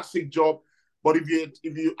fantastic job. But if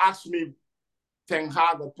you ask me, Ten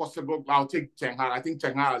Hag or possible, I'll take Ten Hag. I think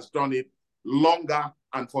Ten Hag has done it longer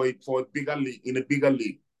and for a bigger league, in a bigger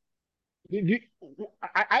league.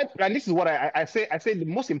 And this is what I say. I say the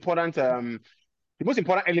most important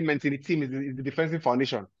element in the team is the defensive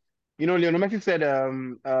foundation. You know, Lionel Messi said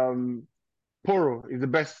Porro is the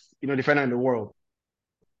best, you know, defender in the world.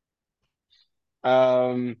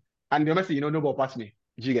 And Lionel Messi, you know, no ball past me.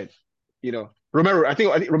 You get, you know, Romero. I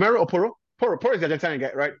think Romero or Porro. Porro is the Argentinian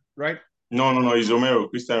guy, right? No, he's Romero.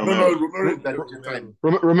 Cristiano Romero.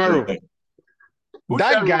 No, Romero.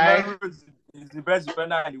 That guy is the best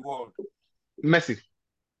defender in the world. Messi.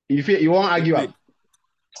 You won't argue up.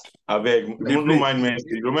 I beg. Don't mind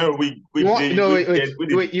Messi. Romero, wait.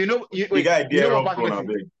 You know about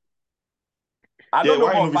Messi. I don't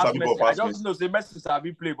know about Messi. I just know say Messi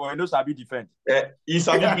sabi play, but he knows sabi defend. He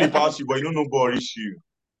sabi play pass you, but he don't know ball issue.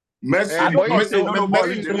 Messi,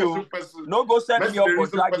 no go send me up for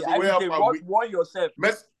Draghi. I say, warn yourself.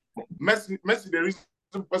 Messi, the reason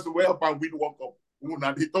person way up and win World Cup.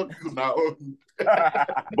 Now they talk you now.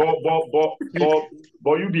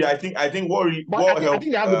 but you be. I think what helped. I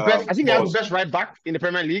think they have the best. I think they have the best right back in the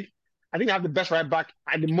Premier League. I think they have the best right back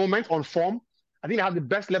at the moment on form. I think they have the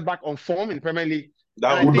best left back on form in the Premier League.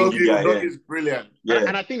 That is brilliant. Yeah.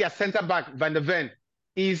 And I think their centre back Van der Ven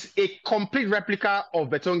is a complete replica of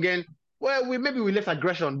Vertonghen. Well, maybe we less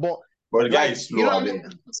aggression, but the guy is slow. You know what I mean?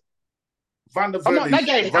 Van der Ven that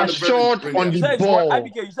guy is short on the ball.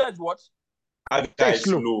 You said what? That guy is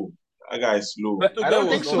slow. That guy is slow. I don't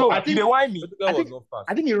think so. I think they whine me.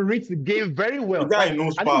 I think he reads the game very well. The guy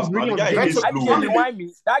knows pass, man. The guy is slow.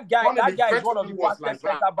 That guy is one of the fastest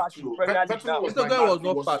centre backs in the Premier League now. This guy was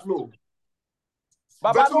not fast.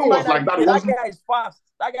 Baba was like that. That guy is fast.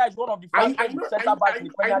 That guy is one of the fastest centre backs in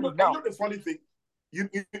the Premier League now. You know the funny thing? You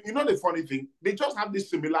know the funny thing? They just have these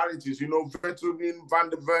similarities. You know, Vertonghen, Van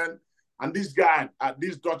der Ven, and this guy,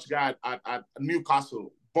 this Dutch guy at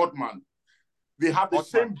Newcastle, Botman. They have the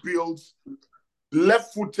same builds,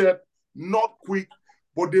 left-footed, not quick,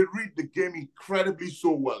 but they read the game incredibly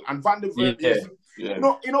so well. And Van der Ven is, you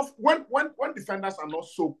know, when defenders are not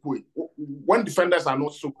so quick,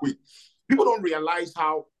 people don't realize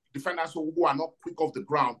how defenders who are not quick off the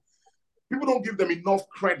ground, people don't give them enough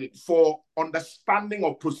credit for understanding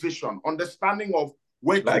of position, understanding of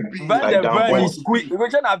where to be. Van der Ven is quick. He's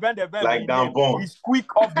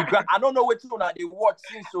quick off the ground. I don't know which one they watch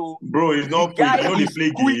since. So bro, he's not quick. He only play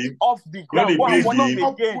game. Off the ground. He only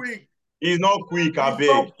play game. He's not quick, I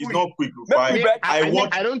beg. He's not quick.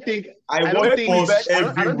 I don't think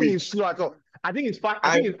he's slow at all. I think he's fast.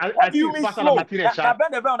 I think he's faster than Martinez. Now,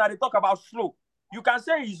 when they talk about slow, you can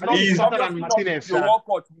say he's not faster than Martinez. Your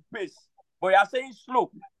workout with pace, but you're saying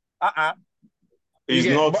slow. He's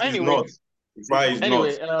not. But anyway, he's not.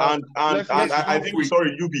 Anyway, and I think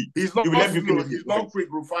sorry, Yubi. He's not slow. He's not quick,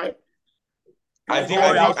 Rufai. I think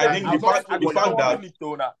the fact that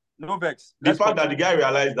no vex. The fact that the guy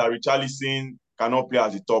realized that Richarlison cannot play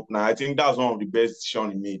as a top 9, I think that's one of the best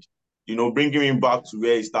decisions he made. You know, bringing him back to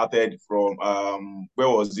where he started from. Where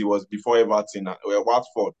was he? Was before Everton,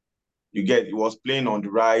 Watford. You get, he was playing on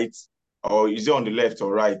the right, or is it on the left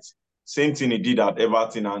or right? Same thing he did at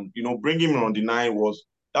Everton, and you know, bringing him on the 9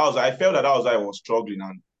 I felt that was why I was struggling,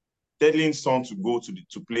 and telling Son to go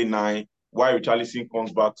to play 9 while Richarlison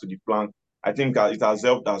comes back to the flank. I think it has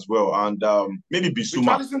helped as well. And maybe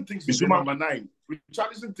Bissouma. Richarlison thinks he's a number 9.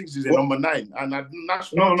 Richarlison thinks he's a number 9. And at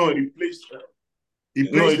national team, he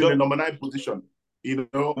plays in the number 9 position. You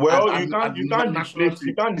know. Well, you can't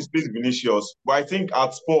displace Vinicius. But I think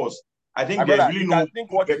at Spurs, there's really no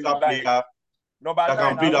better player that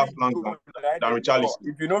can play that flank than Richarlison.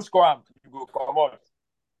 If you don't score him, you go come on.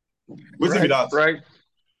 Right.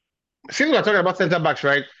 Since we're talking about centre backs,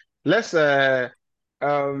 right? Let's How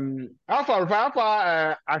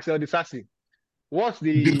far Axel Disasi? What's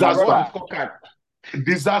the disaster?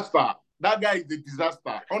 Disaster. That guy is a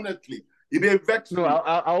disaster. Honestly, it is vexed. No,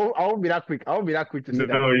 I won't be that quick. I won't be that quick to say that.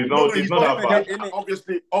 No, he's not that bad.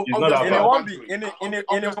 Obviously, it won't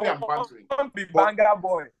be banger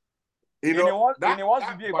boy. You know that wants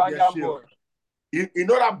to be a banger boy. You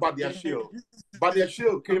know that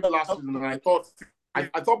Badiashile came last season, and I thought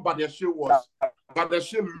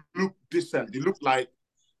Badiashile looked decent. He looked like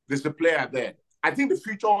there's a player there. I think the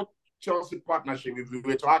future Chelsea partnership, if you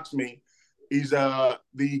were to ask me, is the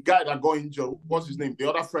guy that got injured. What's his name? The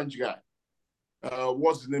other French guy.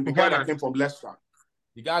 What's his name? The guy that came from Leicester.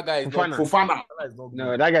 The guy is Fofana.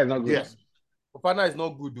 No, that guy is not good. Yes. Fofana is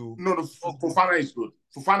not good, though. No, Fofana is good.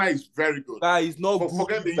 Fofana is very good. That is not good.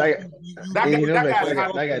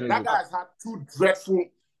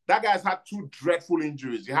 That guy has had two dreadful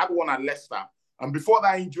injuries. He had one at Leicester, and before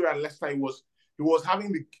that injury at Leicester, he was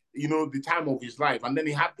having the time of his life, and then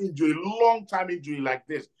he had injury, long time injury like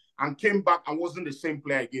this, and came back and wasn't the same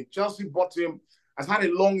player again. Chelsea bought him, has had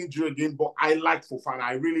a long injury again, but I like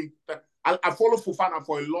Fofana. I followed Fofana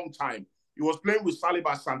for a long time. He was playing with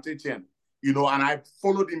Saliba Saint-Etienne, and I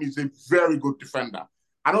followed him. He's a very good defender.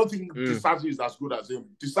 I don't think Disasi is as good as him.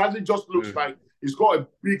 Disasi just looks like he's got a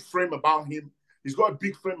big frame about him.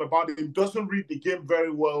 Doesn't read the game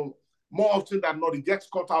very well. More often than not, he gets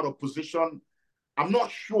caught out of position. I'm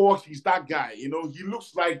not sure he's that guy. He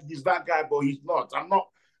looks like he's that guy, but he's not. I'm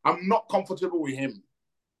not comfortable with him.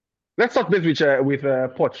 Let's talk this with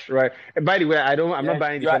Poch, right? And by the way, I'm not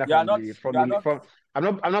buying defender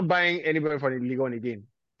I'm not buying anybody from the Ligue 1 again.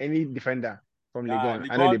 Any defender from Ligue 1.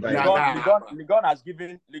 I know they buy. Ligue 1 has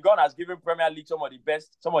given Premier League some of the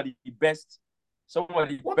best What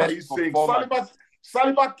are you saying?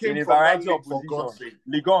 Saliba came from that league, for God's sake.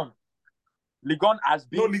 Ligue 1 has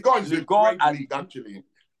been. No, Ligue 1 is a great league, actually.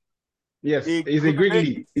 Yes, it's a great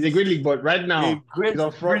league. It's a great league, but right now it's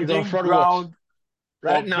on front ground.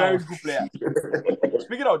 Right now, very good player.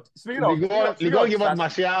 Speaking of, Ligue 1 give us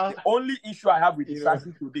Martial. The only issue I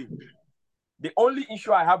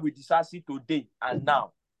have with Disasi today and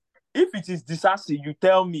now, if it is Disasi, you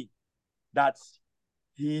tell me that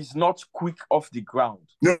he's not quick off the ground.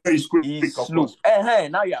 No, he's quick. He's slow.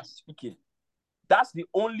 Now you are speaking. That's the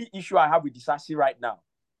only issue I have with Disasi right now.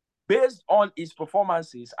 Based on his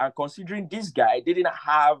performances and considering this guy didn't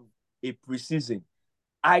have a preseason,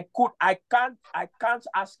 I can't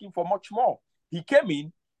ask him for much more. He came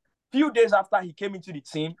in few days after he came into the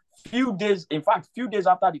team. Few days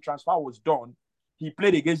after the transfer was done, he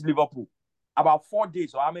played against Liverpool. About 4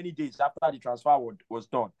 days or how many days after the transfer was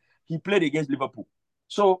done, he played against Liverpool.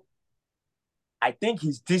 So I think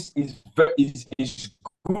is good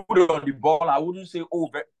on the ball. I wouldn't say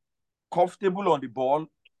very comfortable on the ball,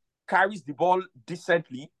 carries the ball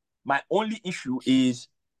decently. My only issue is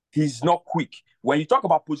he's not quick. When you talk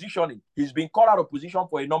about positioning, he's been called out of position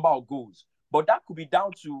for a number of goals. But that could be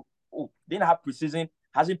down to, didn't have preseason,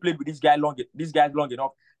 hasn't played with these guys long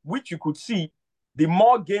enough, which you could see the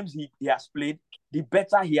more games he has played, the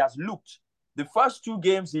better he has looked. The first 2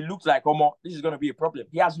 games, he looked like, this is going to be a problem.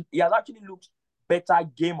 He has actually looked better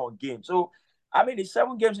game on game. So, it's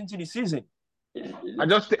 7 games into the season. I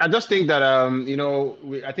just think that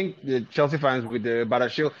I think the Chelsea fans with the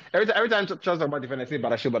Badiashile, every time Chelsea talk about defense, I say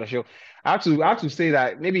Badiashile. I have to say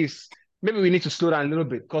that maybe maybe we need to slow down a little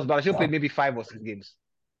bit because Barcelona played maybe 5 or 6 games.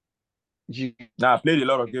 Nah, played a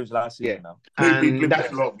lot of games last season now. Played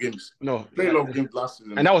a lot of games. No, played a lot of games last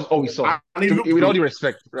season. And that was all we saw. With all due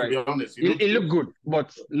respect, right? To be honest, it looked good.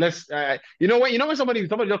 But let's, you know when somebody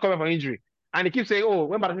just comes back from injury and he keeps saying, oh,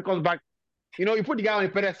 when Barcelona comes back, you know, you put the guy on the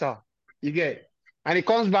pedestal, you get, and he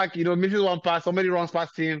comes back, you know, misses one pass, somebody runs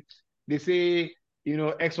past him, they say, you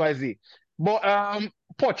know, XYZ. But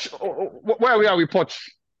Poch, where we are with Poch?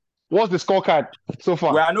 What's the scorecard so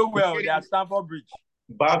far? We are nowhere. They are Stamford Bridge.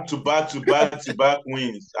 Back to back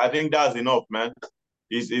wins. I think that's enough, man.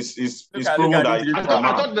 It's proven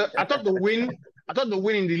that I thought the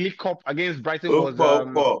win in the League Cup against Brighton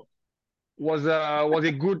was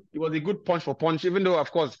a good punch for punch. Even though,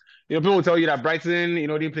 of course, you know, people will tell you that Brighton, you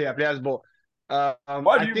know, didn't play their players, but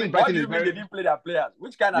what do you mean they didn't play their players?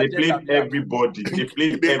 Which kind of they played everybody? They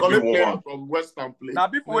played everyone from West Ham play. Now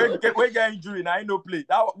people will get injury. Now I no play.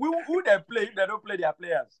 That who they play if they don't play their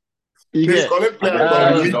players?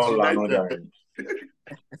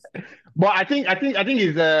 But I think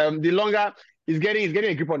is the longer he's getting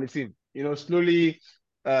a grip on the team. You know, slowly,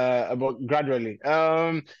 but gradually.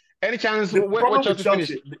 Any chance? The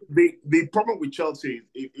problem with Chelsea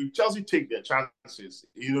is if Chelsea take their chances,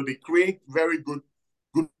 you know, they create very good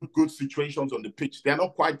situations on the pitch. They're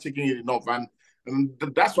not quite taking it enough, and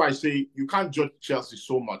that's why I say you can't judge Chelsea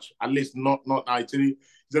so much. At least not actually.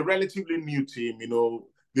 It's a relatively new team. You know,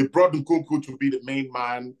 they brought Nkunku to be the main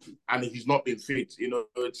man, and he's not been fit. You know,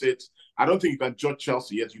 it's. I don't think you can judge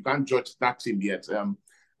Chelsea yet. You can't judge that team yet.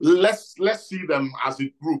 Let's see them as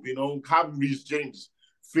a group. You know, have Reece James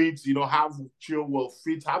fit, you know, have Chilwell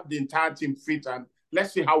fit, have the entire team fit, and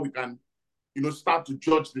let's see how we can, you know, start to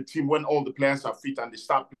judge the team when all the players are fit and they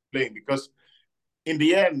start playing. Because in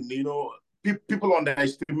the end, you know, people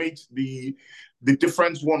underestimate the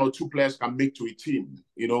difference 1 or 2 players can make to a team.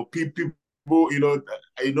 You know, people, you know,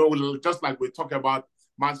 just like we're talking about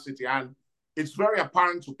Man City, and it's very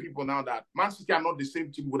apparent to people now that Man City are not the same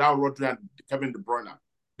team without Rodri and Kevin De Bruyne.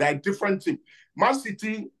 They're a different team. Man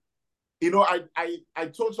City. You know, I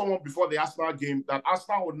told someone before the Arsenal game that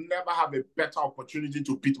Arsenal would never have a better opportunity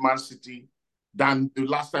to beat Man City than the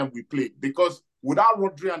last time we played. Because without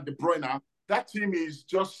Rodri and De Bruyne, that team is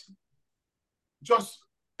just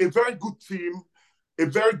a very good team, a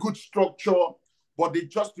very good structure, but they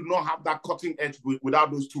just do not have that cutting edge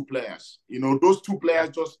without those 2 players. You know, those 2 players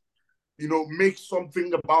just, you know, make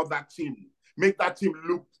something about that team, make that team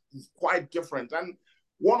look quite different. And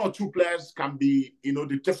 1 or 2 players can be, you know,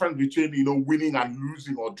 the difference between, you know, winning and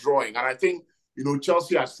losing or drawing. And I think, you know,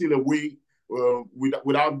 Chelsea are still away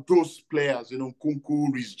without those players, you know,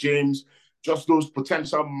 Nkunku, Reece James, just those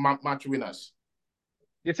potential match winners.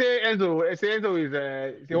 You say Enzo is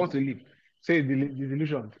he wants to leave. Say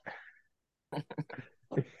disillusioned.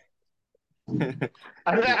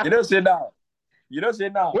 You don't say now.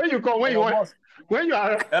 When you come, when you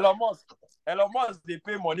are Elon Musk, they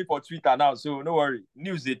pay money for Twitter now, so no worry.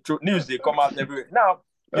 News they come out everywhere. Now,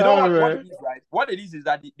 you know what it is, right? What it is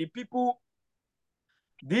that the people,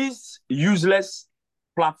 these useless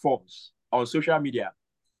platforms on social media,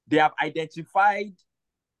 they have identified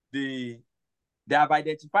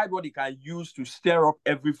what they can use to stir up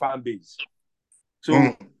every fan base.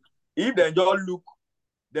 So if they just look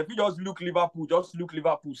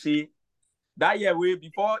Liverpool, say that year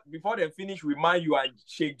before they finish with Man U and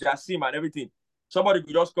Sheikh Jassim and everything, somebody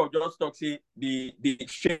could just talk, say the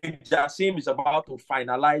Sheikh Jassim is about to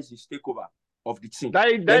finalize his takeover of the team.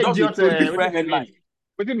 That just different headline.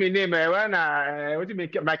 What's my name? What's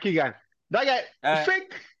my Keegan? That guy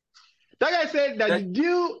fake. That guy said that the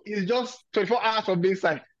deal is just 24 hours from being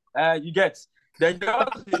signed. You get. They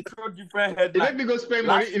just throw different headlines. Let me go spend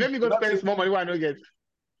money. Let me go spend small money. Why I don't get?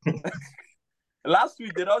 Last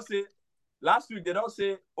week they don't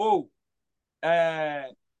say, oh,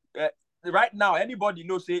 right now anybody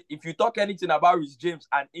knows, say if you talk anything about Reece James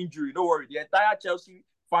and injury, don't worry, the entire Chelsea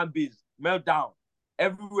fan base meltdown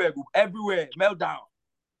everywhere meltdown.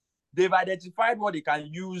 They've identified what they can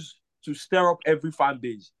use to stir up every fan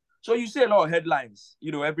base. So you see a lot of headlines,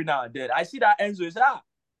 you know, every now and then. I see that Enzo is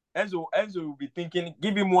Enzo will be thinking,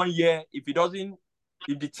 give him 1 year. If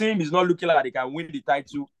the team is not looking like they can win the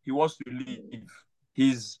title, he wants to leave.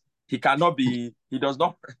 He cannot be, he does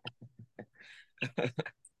not.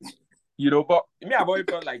 You know, but me, I've always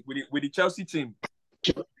felt like with the Chelsea team,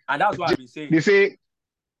 and that's what I've been saying. You say,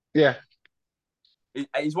 yeah.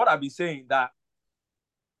 It's what I've been saying, that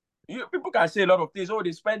people can say a lot of things. Oh,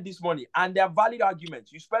 they spend this money, and they're valid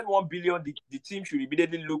arguments. You spend 1 billion, the team should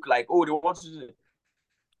immediately look like, oh, they want to.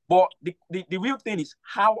 But the real thing is,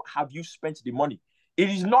 how have you spent the money? It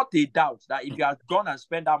is not a doubt that if you have gone and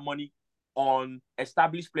spent that money, on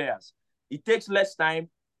established players. It takes less time.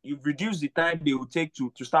 You've reduced the time they will take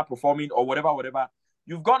to start performing or whatever.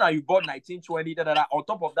 You've gone and you bought 19, 20, On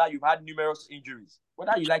top of that, you've had numerous injuries.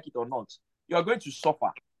 Whether you like it or not, you are going to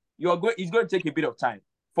suffer. It's going to take a bit of time.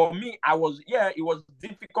 For me, it was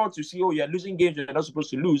difficult to see, you're losing games you're not supposed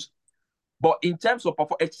to lose. But in terms of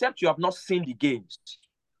performance, except you have not seen the games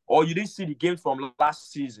or you didn't see the games from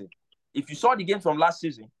last season. If you saw the games from last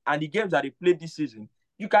season and the games that they played this season,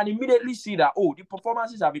 you can immediately see that, the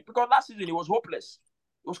performances have been, because last season it was hopeless.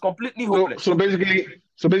 It was completely hopeless. So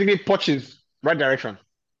basically, Poch is right direction,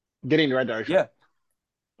 getting in the right direction. Yeah.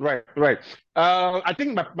 Right. I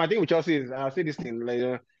think my thing with Chelsea is, I'll say this thing,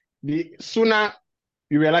 like, the sooner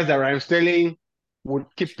you realize that Raheem Sterling would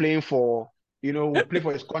keep playing for, would play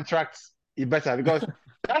for his contracts, it's better. Because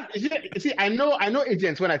you see, I know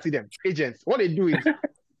agents when I see them. Agents, what they do is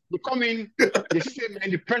they come in, they see them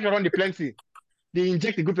and the pressure on the plenty. They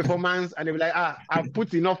inject a good performance and they'll be like, I've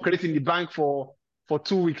put enough credit in the bank for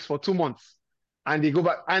 2 weeks, for 2 months. And they go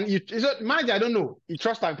back. And manager, I don't know. You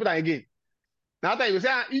trust them, put that again. Now that you say,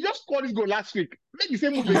 you just scored this goal last week. Make the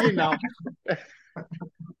same move again now.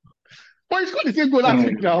 But you scored the same goal last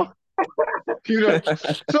week now.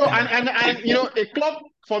 So and a club,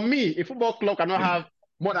 for me, a football club cannot have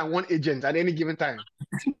more than one agent at any given time.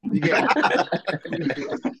 You get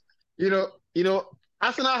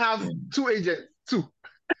Arsenal have 2 agents, 2.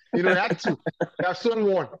 They had 2. They have sold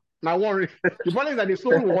 1. Now 1. The problem is that they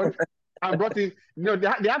sold 1 and brought in.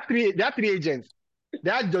 They have 3. They have 3 agents.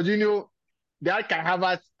 They had Jorginho, they had Kai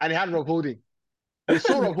Havertz, and they had Rob Holding. They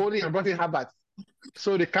sold Rob Holding and brought in Havertz.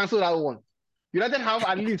 So they canceled that one. United have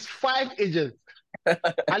at least 5 agents.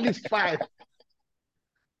 At least 5.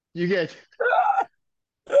 You get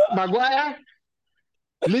Maguire,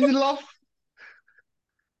 Lindelof.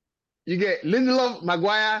 You get Lindelof,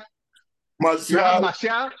 Maguire, Martial,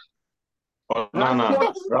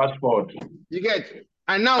 Rashford. You get,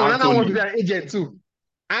 and now Onana wants to be an agent too.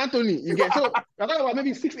 Anthony, you get. So we're talking about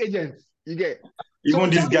maybe 6 agents. You get. Even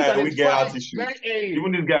this guy we get heart issues.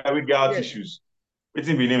 Even this guy we get heart issues. What's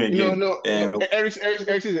his name again? No. Erik is a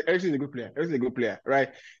good player. Erik is a good player, right?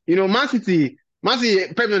 Man City,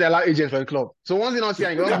 Pep don't allow agents for the club. So once they not see,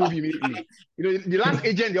 you don't move immediately. The last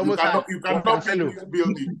agent they almost have. You cannot be in this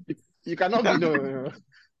building. You cannot be no.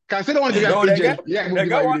 Cancelo want to be an agent. They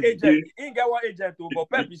got one agent. He didn't get one agent, but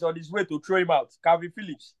Pep is on his way to throw him out. Calvin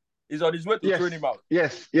Phillips is on his way to throw him out.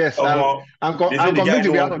 Yes. I'm convinced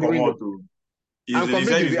to be out of the window. He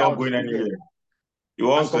said he's not going anywhere. He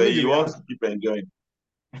wants to keep enjoying.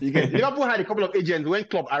 Liverpool had a couple of agents when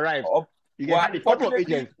Klopp arrived. Had a couple of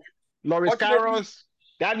agents. Loris Karius,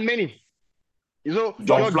 they had many. John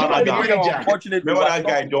Flanagan. Remember that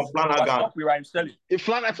guy, John Flanagan?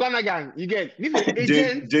 Flanagan, you get this is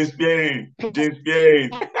agent. James Pierre.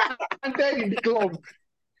 And then in the club.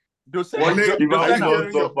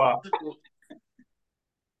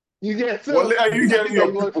 You get so. Are you getting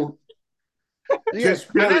your people?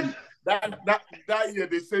 Just Pierre. That year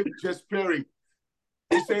they said just Pierre.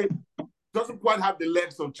 They say doesn't quite have the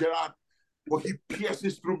legs of Gerrard, but he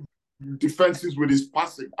pierces through defenses with his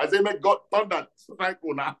passing. I say, man, God, thunder, strike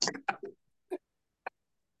now.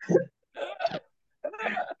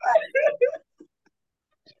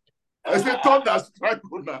 I say, thunder, strike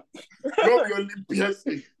now. Don't be only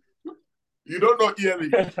piercing. You don't know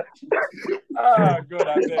Erik. God, I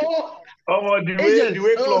think. The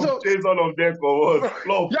way Klopp chase all of them for us.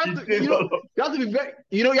 Klopp, you have to be very,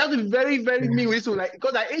 you have to be very, very mean with it, like,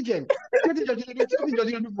 because that agent,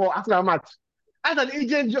 for Arsenal match. That's an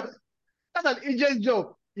agent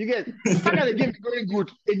job. You get. How can a game be going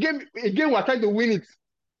good? A game we're trying to win it.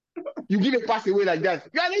 You give a pass away like that.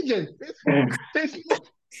 You're an agent.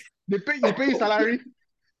 They pay you salary.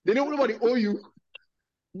 They don't nobody owe you.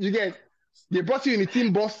 You get. They brought you in the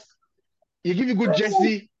team boss. You give you good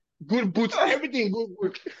jersey, good boots, everything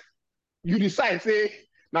good. You decide, say,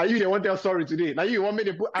 now you want to tell sorry today. Now you want me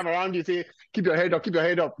to put arm around you, say, keep your head up.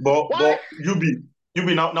 But you be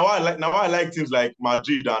now I like teams like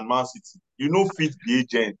Madrid and Man City. Fit the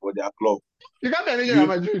agent for their club. You can't be an agent at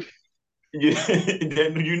Madrid. Fit. Fit.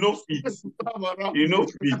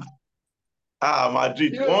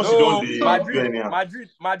 Madrid.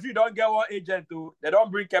 Madrid don't get one agent too. They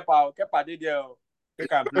don't bring Kepa. Kepa did there.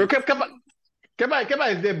 Kepa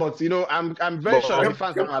is there, but I'm very sure the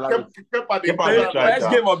fans don't allow it. Kepa first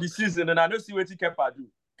game of the season, and I don't see what Kepa do.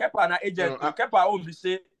 Kepa na agent. Kepa only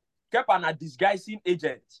say Kepa na disguising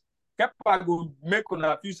agent. Kepa go make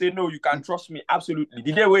una feel say no, you can trust me absolutely.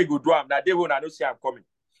 The day where you go do am, that day when I don't see I'm coming.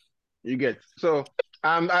 You get so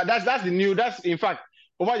that's the new. That's in fact.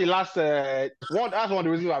 Over the last that's one of the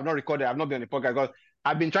reasons I've not recorded. I've not been on the podcast because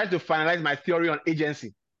I've been trying to finalize my theory on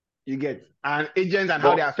agency. You get and agents and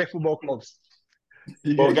how they affect football clubs.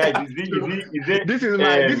 But guys, this is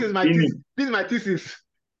my thesis.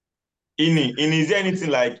 Is there anything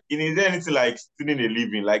like stealing a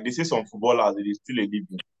living? Like they say some footballers they steal a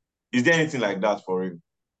living. Is there anything like that for real?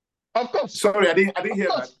 Of course. Sorry, I didn't hear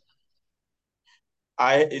that.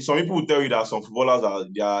 Some people will tell you that some footballers are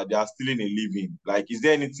stealing a living. Like, is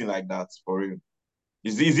there anything like that for real?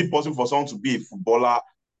 Is it possible for someone to be a footballer,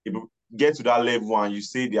 get to that level, and you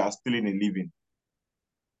say they are stealing a living?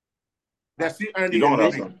 They're still earning. You don't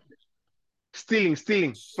understand.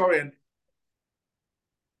 Stealing. Sorry.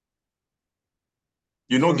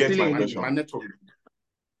 You don't get my question. My network.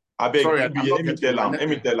 I beg. Sorry, let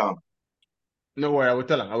me tell him. No worry, I will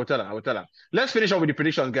tell him. Let's finish up with the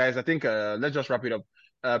predictions, guys. I think let's just wrap it up.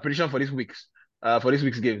 Prediction for this week's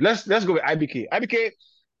game. Let's go with IBK. IBK,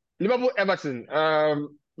 Liverpool, Everton.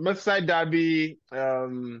 Merseyside derby.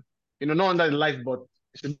 Not under the lights, but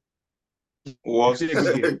was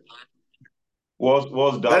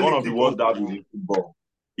that one of the worst derbies in football?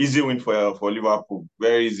 Easy win for Liverpool.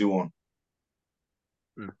 Very easy one.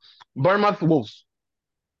 Bournemouth, Wolves.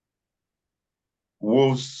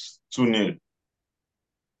 Wolves 2-0.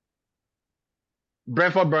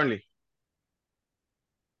 Brentford, Burnley.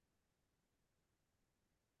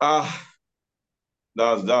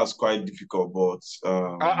 That's quite difficult, but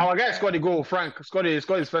our guy scored a goal. Frank scored his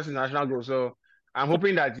first international goal, so I'm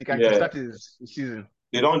hoping that he can start his season.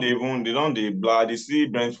 They see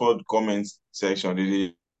Brentford comments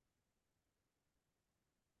section.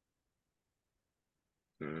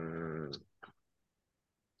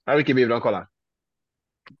 I will keep it on color.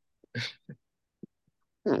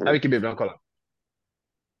 Let's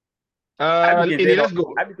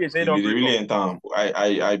go. They really enter. I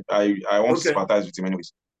want to sympathize with him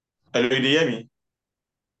anyways. Hello, did you hear me?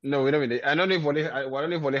 No, we don't need it. I don't know if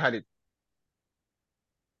Wale had it.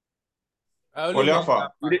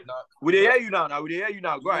 We hear you now. We hear you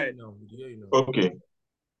now. Go ahead. Okay.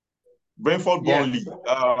 Brentford, Burnley.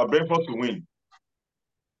 Brentford to win.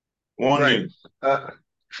 1-0.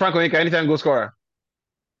 Frank Onyeka, anytime goal scorer.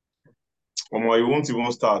 He won't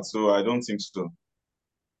even start, so I don't think so.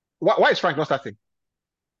 Why is Frank not starting?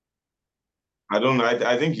 I don't know.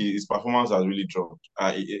 I think his performance has really dropped.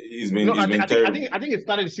 He's been terrible. I think he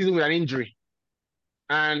started the season with an injury,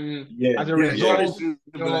 and as a result,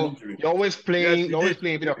 you're always playing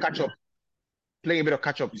a bit of catch up, playing a bit of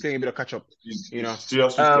catch up. Seriously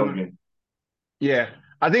struggling. Yeah,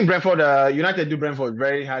 I think Brentford, United do Brentford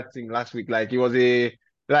very hard thing last week. Like it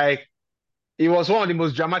was one of the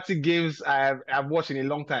most dramatic games I've watched in a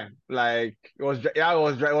long time. Like it was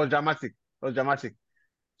dramatic. It was dramatic.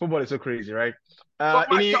 Football is so crazy, right?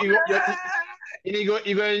 Would you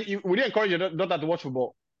encourage your daughter to watch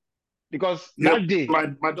football? Because that day,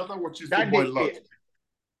 my daughter watches football a lot.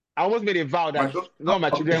 I almost made a vow that none of my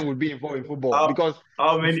children would be involved in football. Because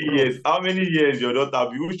how many years your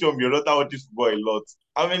daughter? Which one your daughter watches football a lot?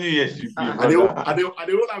 How many years she be? And they all have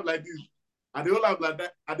like this. And they all have like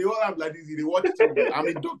that. And they all have like this. They watch TV. I'm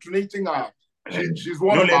indoctrinating her. She's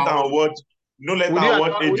one of our watch. Don't let her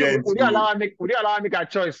watch agents. Would you allow her make a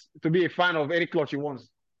choice to be a fan of any club she wants?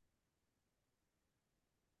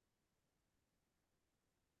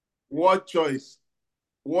 What choice?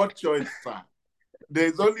 What choice, sir?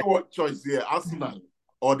 There's only one choice here: Arsenal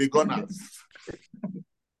or the Gunners.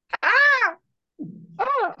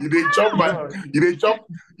 You dey chop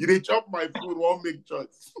my food. Won't make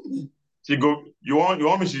choice. She go. You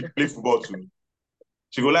want me to play football too?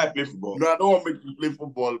 She go like play football. No, I don't want me to play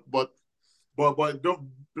football, but don't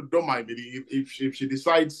mind me if she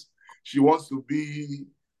decides she wants to be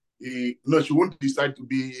she won't decide to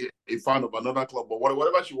be a fan of another club, but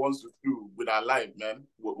whatever she wants to do with her life, man,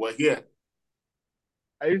 we're here.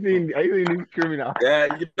 Are you saying this criminal?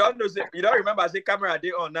 Yeah, you don't know. You don't remember? I say camera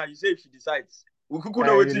day on now. You say if she decides, we could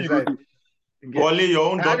know what you go do. Only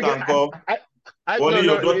your own daughter and call. Only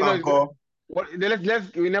your daughter and call.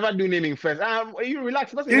 We never do naming first. You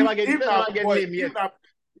relax. You never get name yet.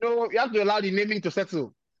 You have to allow the naming to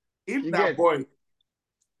settle. If it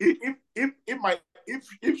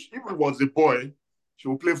was a boy, she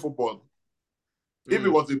will play football. If it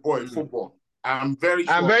was a boy, football. I'm very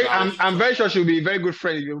sure she'll be very good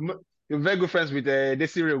friends. You're very good friends with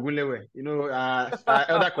Desiree Ogunlewe.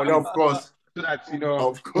 Elder colleague. Of course. So that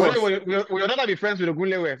of course, we'll not be friends with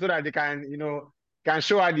Ogunlewe so that they can can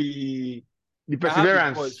show her the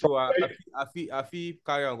perseverance. So I feel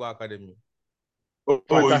carry on go academy.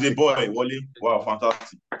 He's a boy, Wally. Wow,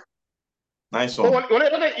 fantastic. Nice one.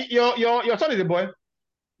 Your son is a boy?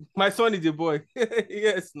 My son is a boy.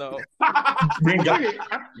 Yes, now.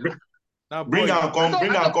 Now, bring and come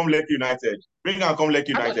Lake United. Bring and come Lake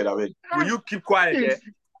United, I mean. Will you keep quiet there?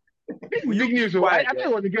 This is big news. I thought it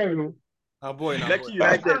was the girl. Now, boy, Lake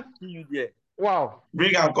United, see you there. Wow.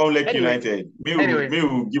 Bring and come Lake United. Me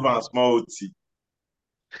will give a small OT.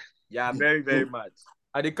 Yeah, very, very much.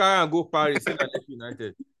 I dey carry and go Paris, see Lake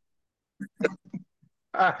United.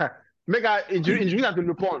 Make a introduce that to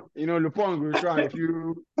Lupon. You know, Lupon will try if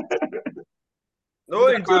you. No,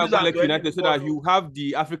 introduce that to Lake United so that you have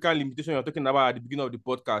the African limitation you're talking about at the beginning of the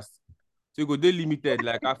podcast. So you go they limited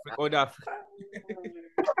like Africa, other Africa.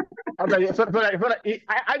 Okay, so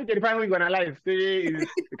I get the final we're gonna live. Say you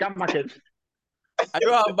can't market. I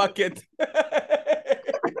don't have market.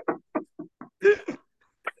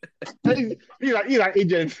 He's an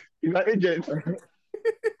agent. He's an agent.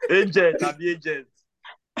 Agent, I'm the agent.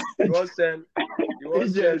 You want sell? You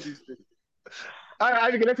want sell this thing?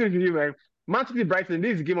 I can actually give you, man. Man City Brighton.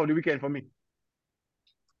 This is the game of the weekend for me.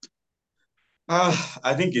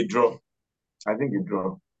 I think a draw. A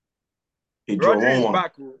draw. Rodri is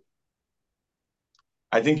back.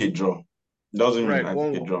 I think a draw. Doesn't mean I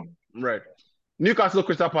think a draw. Right. Newcastle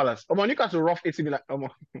Crystal Palace. Newcastle rough 80 like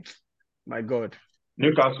my God.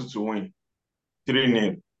 Newcastle to win.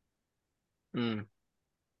 3-0.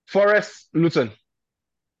 Forest Luton.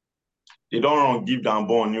 They don't give them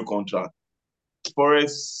a new contract.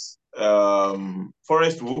 Forest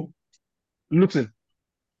who? Luton.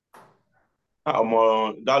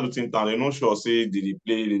 That Luton town, they're not sure say did they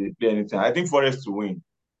play anything. I think Forest to win.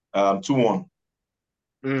 2-1.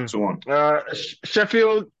 2-1.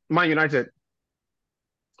 Sheffield Man United.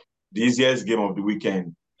 The easiest game of the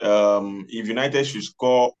weekend. If United should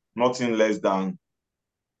score nothing less than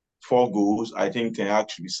 4 goals, I think Ten Hag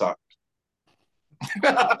should be sacked.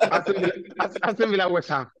 Aston Villa West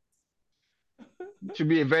Ham. Should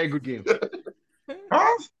be a very good game.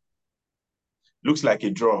 Looks like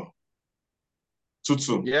a draw.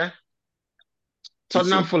 2-2. Yeah.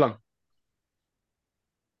 Tottenham Fulham.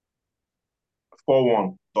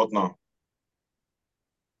 4-1. Tottenham.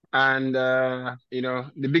 And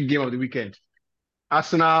the big game of the weekend.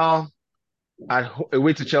 Arsenal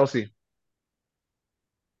away to Chelsea.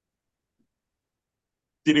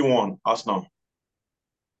 3-1 Arsenal.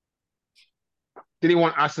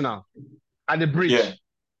 3-1 Arsenal. At the bridge.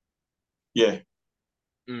 Yeah.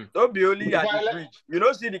 Don't be only at the bridge. You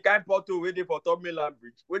don't see the kind portal waiting for Top Milan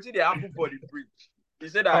Bridge. What did they happen for the bridge? He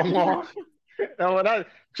said that.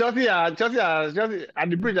 Chelsea at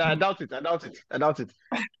the bridge. I doubt it.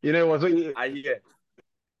 You know, it was. I hear.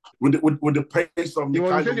 With the pace of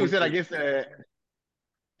Mikhail. He said against.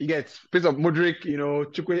 He gets pace of Modric. You know,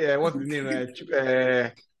 Chukwe. What's his name?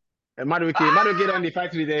 Madueke. Madueke on the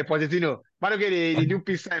fight with Pochettino. Madueke they do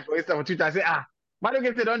peace sign for Instagram on Twitter. I say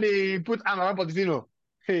Madueke said on the put arm around Pochettino.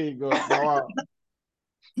 Hey God,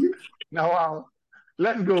 now wow.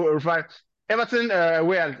 Let's go, Rufai. Everton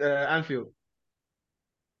away at Anfield.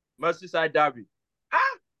 Merseyside derby.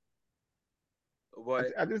 Oh boy.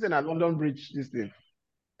 I think it's a London Bridge, this thing.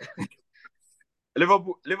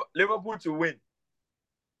 Liverpool to win.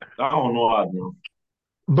 I don't know.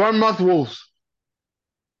 Bournemouth Wolves.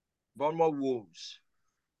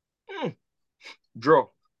 Draw.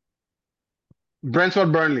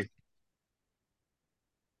 Brentford Burnley.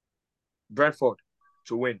 Brentford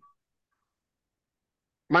to win.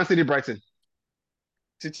 Man City Brighton.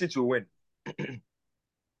 City to win.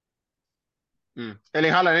 Erling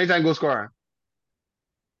Haaland, anytime goal scorer.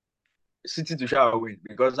 City to shall win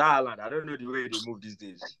because Haaland, I don't know the way they move these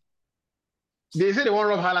days. They say they want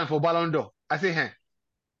to rob Haaland for Ballon d'Or. I say,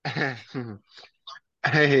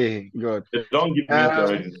 hey, God. They don't give me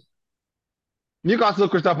already. Newcastle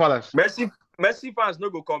Crystal Palace. Messi fans no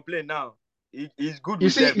go complain now. He's good. You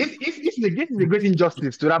see, this is a great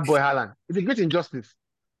injustice to that boy Haaland. It's a great injustice.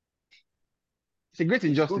 Good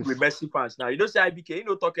with Messi fans now. You don't say IBK, you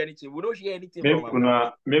don't talk anything. We don't hear anything from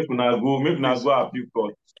him. Make una go appeal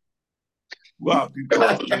court. Go appeal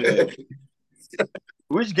court.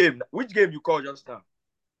 Which game you call just now?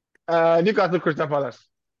 Newcastle Crystal Palace.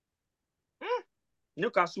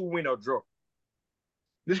 Newcastle win or draw?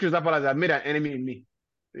 This Crystal Palace have made an enemy in me.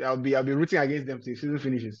 I'll be rooting against them till the season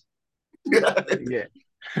finishes. Yeah.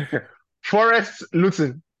 Forest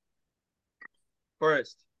Luton.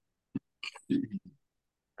 Forest.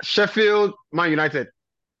 Sheffield Man United.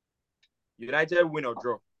 United win or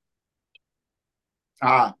draw?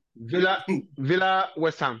 Villa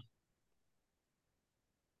West Ham.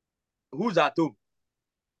 Who's at home?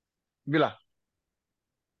 Villa.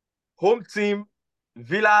 Home team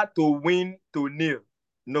Villa to win to nil.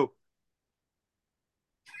 No.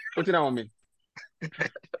 What did that one mean?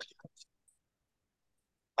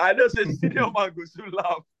 I know say senior man go to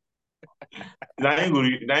laugh. I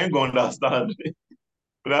ain't gonna understand.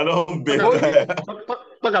 But I don't bet.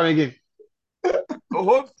 Talk again.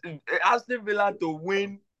 Hope Aston Villa to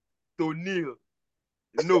win to nil.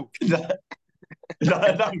 No. that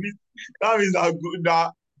means that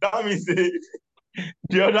means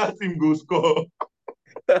the other team go score.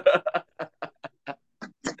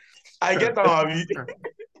 I get how I mean.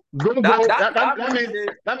 Go. That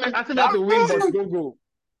means Aston Villa to win, but go.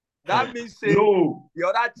 That means no. The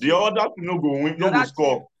other team no go win, no go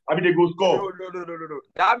score. I mean they go score. No.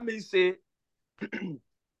 That means the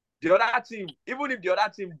other team, even if the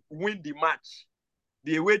other team win the match,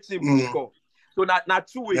 the away team will score. So not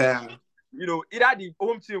 2 ways. Yeah. You know, either the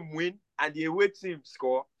home team win and the away team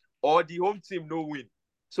score, or the home team no win.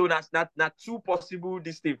 So that's not 2 possible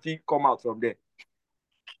this thing come out from there.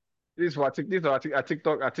 This is our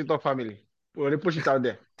TikTok family. Well, they push it out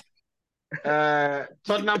there.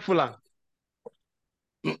 Tottenham Fulham.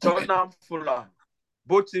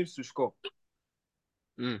 Both teams to score.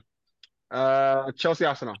 Chelsea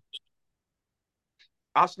Arsenal.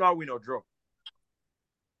 Arsenal win or draw.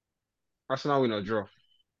 Arsenal win or draw.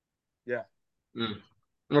 Yeah.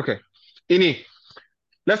 Okay. Ini.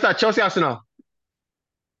 Let's start Chelsea Arsenal.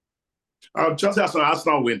 Chelsea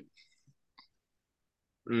Arsenal win.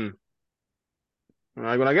 I'm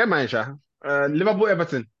gonna get mine, Sha. Liverpool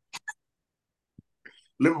Everton.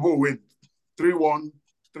 Liverpool win 3-1,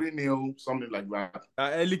 3-0, something like that.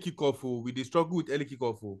 Early kickoff. We did struggle with early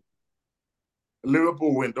kickoff.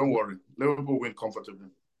 Liverpool win, don't worry. Liverpool win comfortably.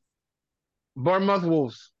 Bournemouth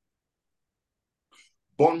Wolves.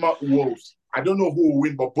 Bournemouth Wolves. I don't know who will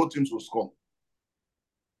win, but both teams will score.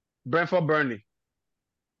 Brentford Burnley.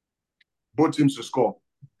 Both teams will score.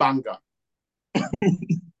 Banger.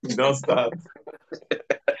 You don't start.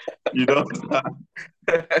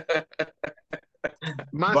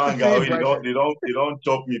 Banger. They don't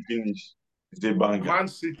chop me finish. It's a banger. Man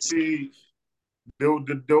City, they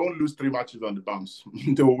won't lose 3 matches on the bounce.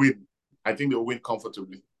 They will win. I think they'll win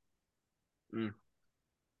comfortably. If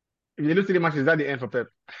you lose 3 matches, is that the end for Pep?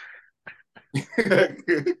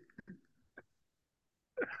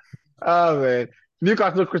 Oh man.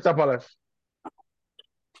 Newcastle Crystal Palace.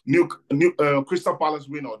 Crystal Palace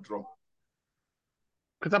win or draw.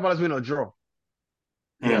 Crystal Palace win or draw.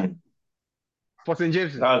 Yeah. For St.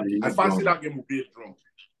 James. I fancy that game will be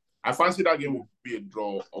a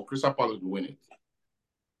draw. Or Crystal Palace will win it.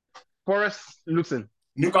 Forest Luton.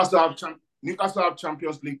 Newcastle have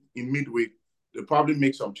Champions League in midweek. They'll probably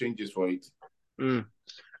make some changes for it.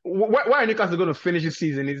 Why are Newcastle going to finish this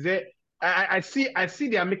season? Is there? I see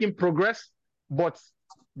they are making progress, but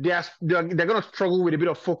they're going to struggle with a bit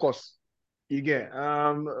of focus. You get where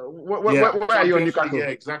are you on Newcastle? Yeah,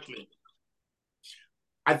 exactly.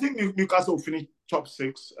 I think Newcastle will finish top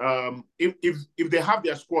 6. If they have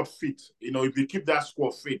their squad fit, if they keep that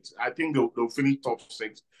squad fit, I think they'll finish top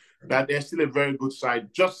 6. That they're still a very good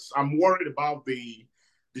side. Just I'm worried about the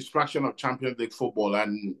distraction of Champions League football,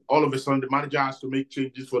 and all of a sudden the manager has to make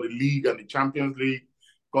changes for the league and the Champions League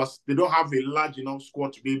because they don't have a large enough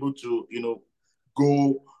squad to be able to,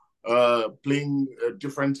 go playing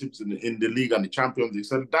different teams in the league and the Champions League.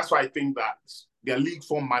 So that's why I think that their league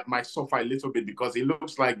form might suffer a little bit because it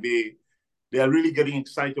looks like they are really getting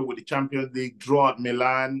excited with the Champions League, draw at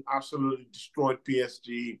Milan, absolutely destroyed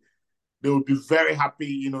PSG. They would be very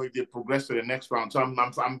happy, if they progress to the next round. So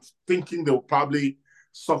I'm thinking they'll probably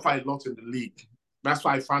suffer a lot in the league. That's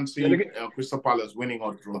why I fancy Crystal Palace winning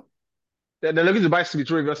or draw. They're looking to buy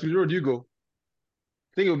Smith Rowe. If you're Smith Rowe, do you go?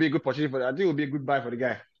 I think it will be a good purchase for that. I think it will be a good buy for the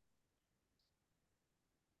guy.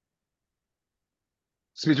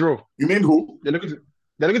 Smith Rowe. You mean who? They're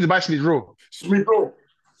looking to buy Smith Rowe. Smith Rowe.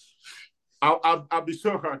 I'll be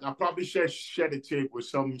so hurt. I'll probably share the tape with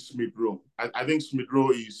some Smith Rowe. I think Smith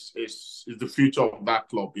Rowe is the future of that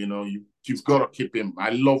club. You've got to keep him. I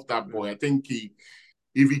love that boy. I think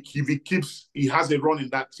if he has a run in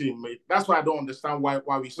that team, that's why I don't understand why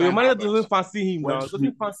we. But your manager doesn't fancy him now.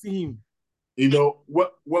 Doesn't fancy him.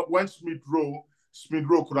 When Smith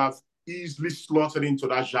Rowe could have easily slotted into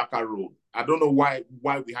that Xhaka role. I don't know why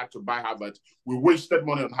we had to buy Havertz. We wasted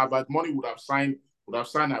money on Havertz. Money would have signed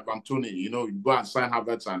Ivan Toney. You go and sign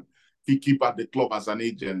Havertz and he keep at the club as an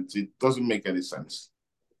agent. It doesn't make any sense.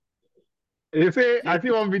 You say, I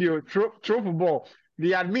see one video, True Football.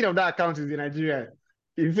 The admin of that account is in Nigeria.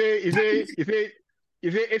 He say,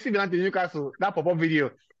 AC Milan to Newcastle, that pop-up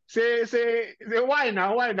video. Say, why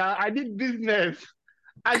now? I did business.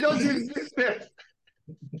 I just did business.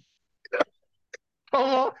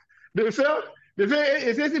 They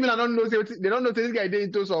say AC Milan don't know. They don't know this guy did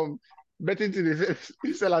into some betting to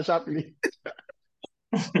the seller sharply.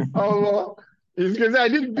 He's gonna say I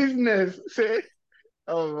did business. Say,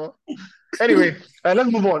 oh. Anyway,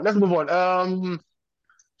 let's move on. Let's move on.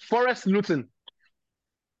 Forest Luton.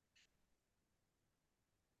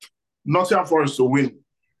 Nottingham Forest to win.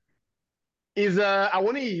 Is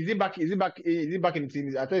Awoni, is he back? Is he back? Is he back in the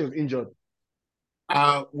team? I thought he was injured.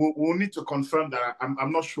 We'll need to confirm that.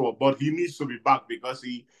 I'm not sure, but he needs to be back because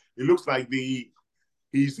he looks like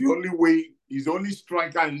he's the only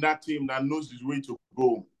striker in that team that knows his way to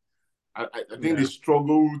go. I think they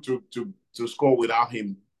struggle to score without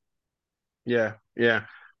him. Yeah.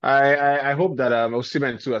 I hope that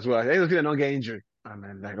Osimhen too as well. I think Osimhen don't get injured.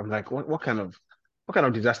 I'm like, what kind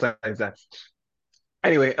of disaster is that?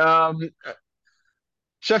 Anyway,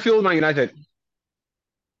 Sheffield Man United.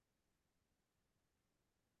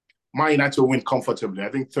 Man United will win comfortably. I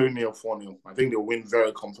think 3-0, 4-0. I think they'll win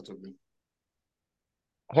very comfortably.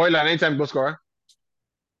 Højlund, anytime goal scorer.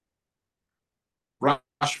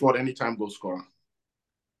 Rashford, anytime goal scorer.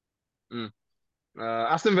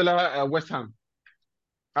 Aston Villa, West Ham.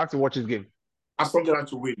 I have to watch this game. Aston Villa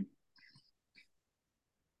to win.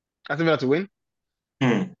 Aston Villa to win.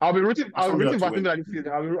 I'll be rooting for Aston Villa this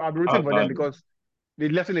season. I'll be rooting for them because they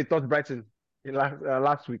left in a touch Brighton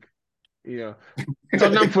last week. You know,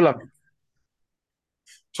 Tottenham,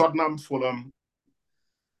 Fulham.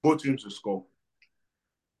 Both teams to score.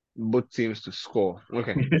 Both teams to score.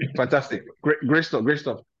 Okay, fantastic. Great stuff.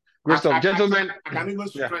 Gentlemen. I can even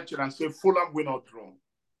stretch it and say Fulham win or draw.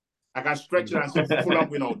 I can stretch it and say Fulham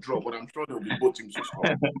win or draw, but I'm sure there will be both teams to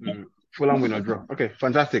score. Fulham win or draw. Okay,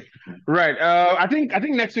 fantastic. Right. I think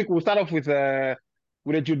next week we'll start off with a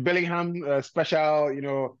Jude Bellingham special. You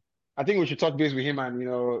know, I think we should touch base with him, and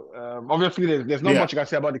obviously there's not much you can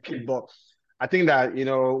say about the kid, but I think that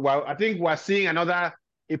I think we're seeing a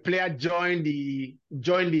player join the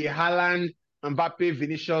Haaland, Mbappe,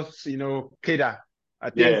 Vinicius, cadre. I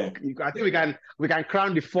think we can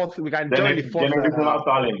crown the fourth. We can join the fourth. Generational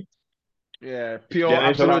talent. Yeah, pure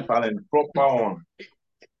generational talent, proper one.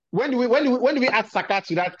 When do we add Saka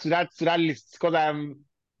to that list? Because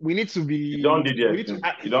we need to be. You don't need it. We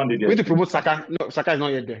need to promote Saka. No, Saka is not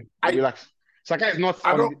yet there. Relax. Saka is not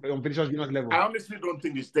on Vinicius Junior's level. I honestly don't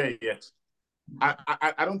think it's there yet.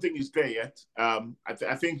 I don't think it's there yet.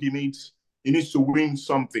 I think he needs to win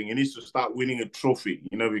something. He needs to start winning a trophy.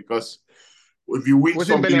 Because if you win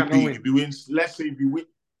something big, if he wins, let's say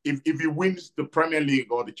if he wins the Premier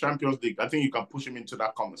League or the Champions League, I think you can push him into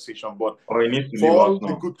that conversation. But for all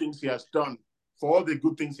the good things he has done,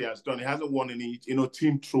 he hasn't won any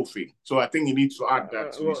team trophy. So I think he needs to add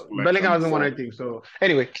that to his collection. Bellingham hasn't won anything. So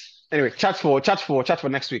anyway, chat for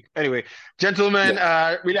next week. Anyway, gentlemen,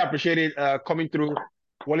 really appreciate it coming through.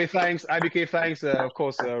 Wale, thanks. IBK, thanks. Of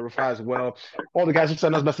course, Rufa as well. All the guys who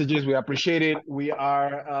send us messages, we appreciate it. We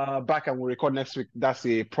are back and we'll record next week. That's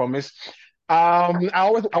a promise.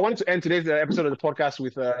 I wanted to end today's episode of the podcast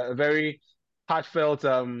with a very heartfelt,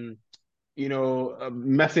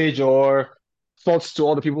 message or thoughts to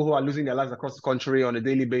all the people who are losing their lives across the country on a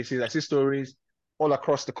daily basis. I see stories all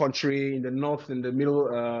across the country, in the north, in the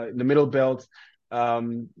middle belt.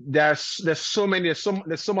 There's so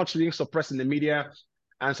much being suppressed in the media.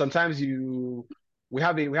 And sometimes we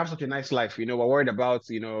have such a nice life, we're worried about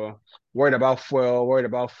fuel, worried about food,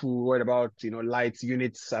 worried about lights,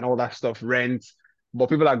 units, and all that stuff, rent. But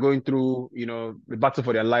people are going through the battle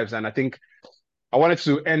for their lives, and I think I wanted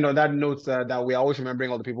to end on that note that we are always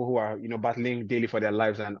remembering all the people who are battling daily for their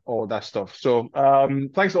lives and all that stuff. So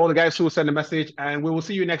thanks to all the guys who sent the message, and we will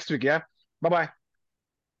see you next week. Yeah, bye.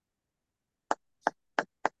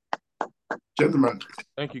 Gentlemen,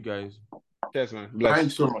 thank you guys. Yes, man.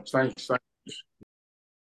 Thanks so much. Thanks.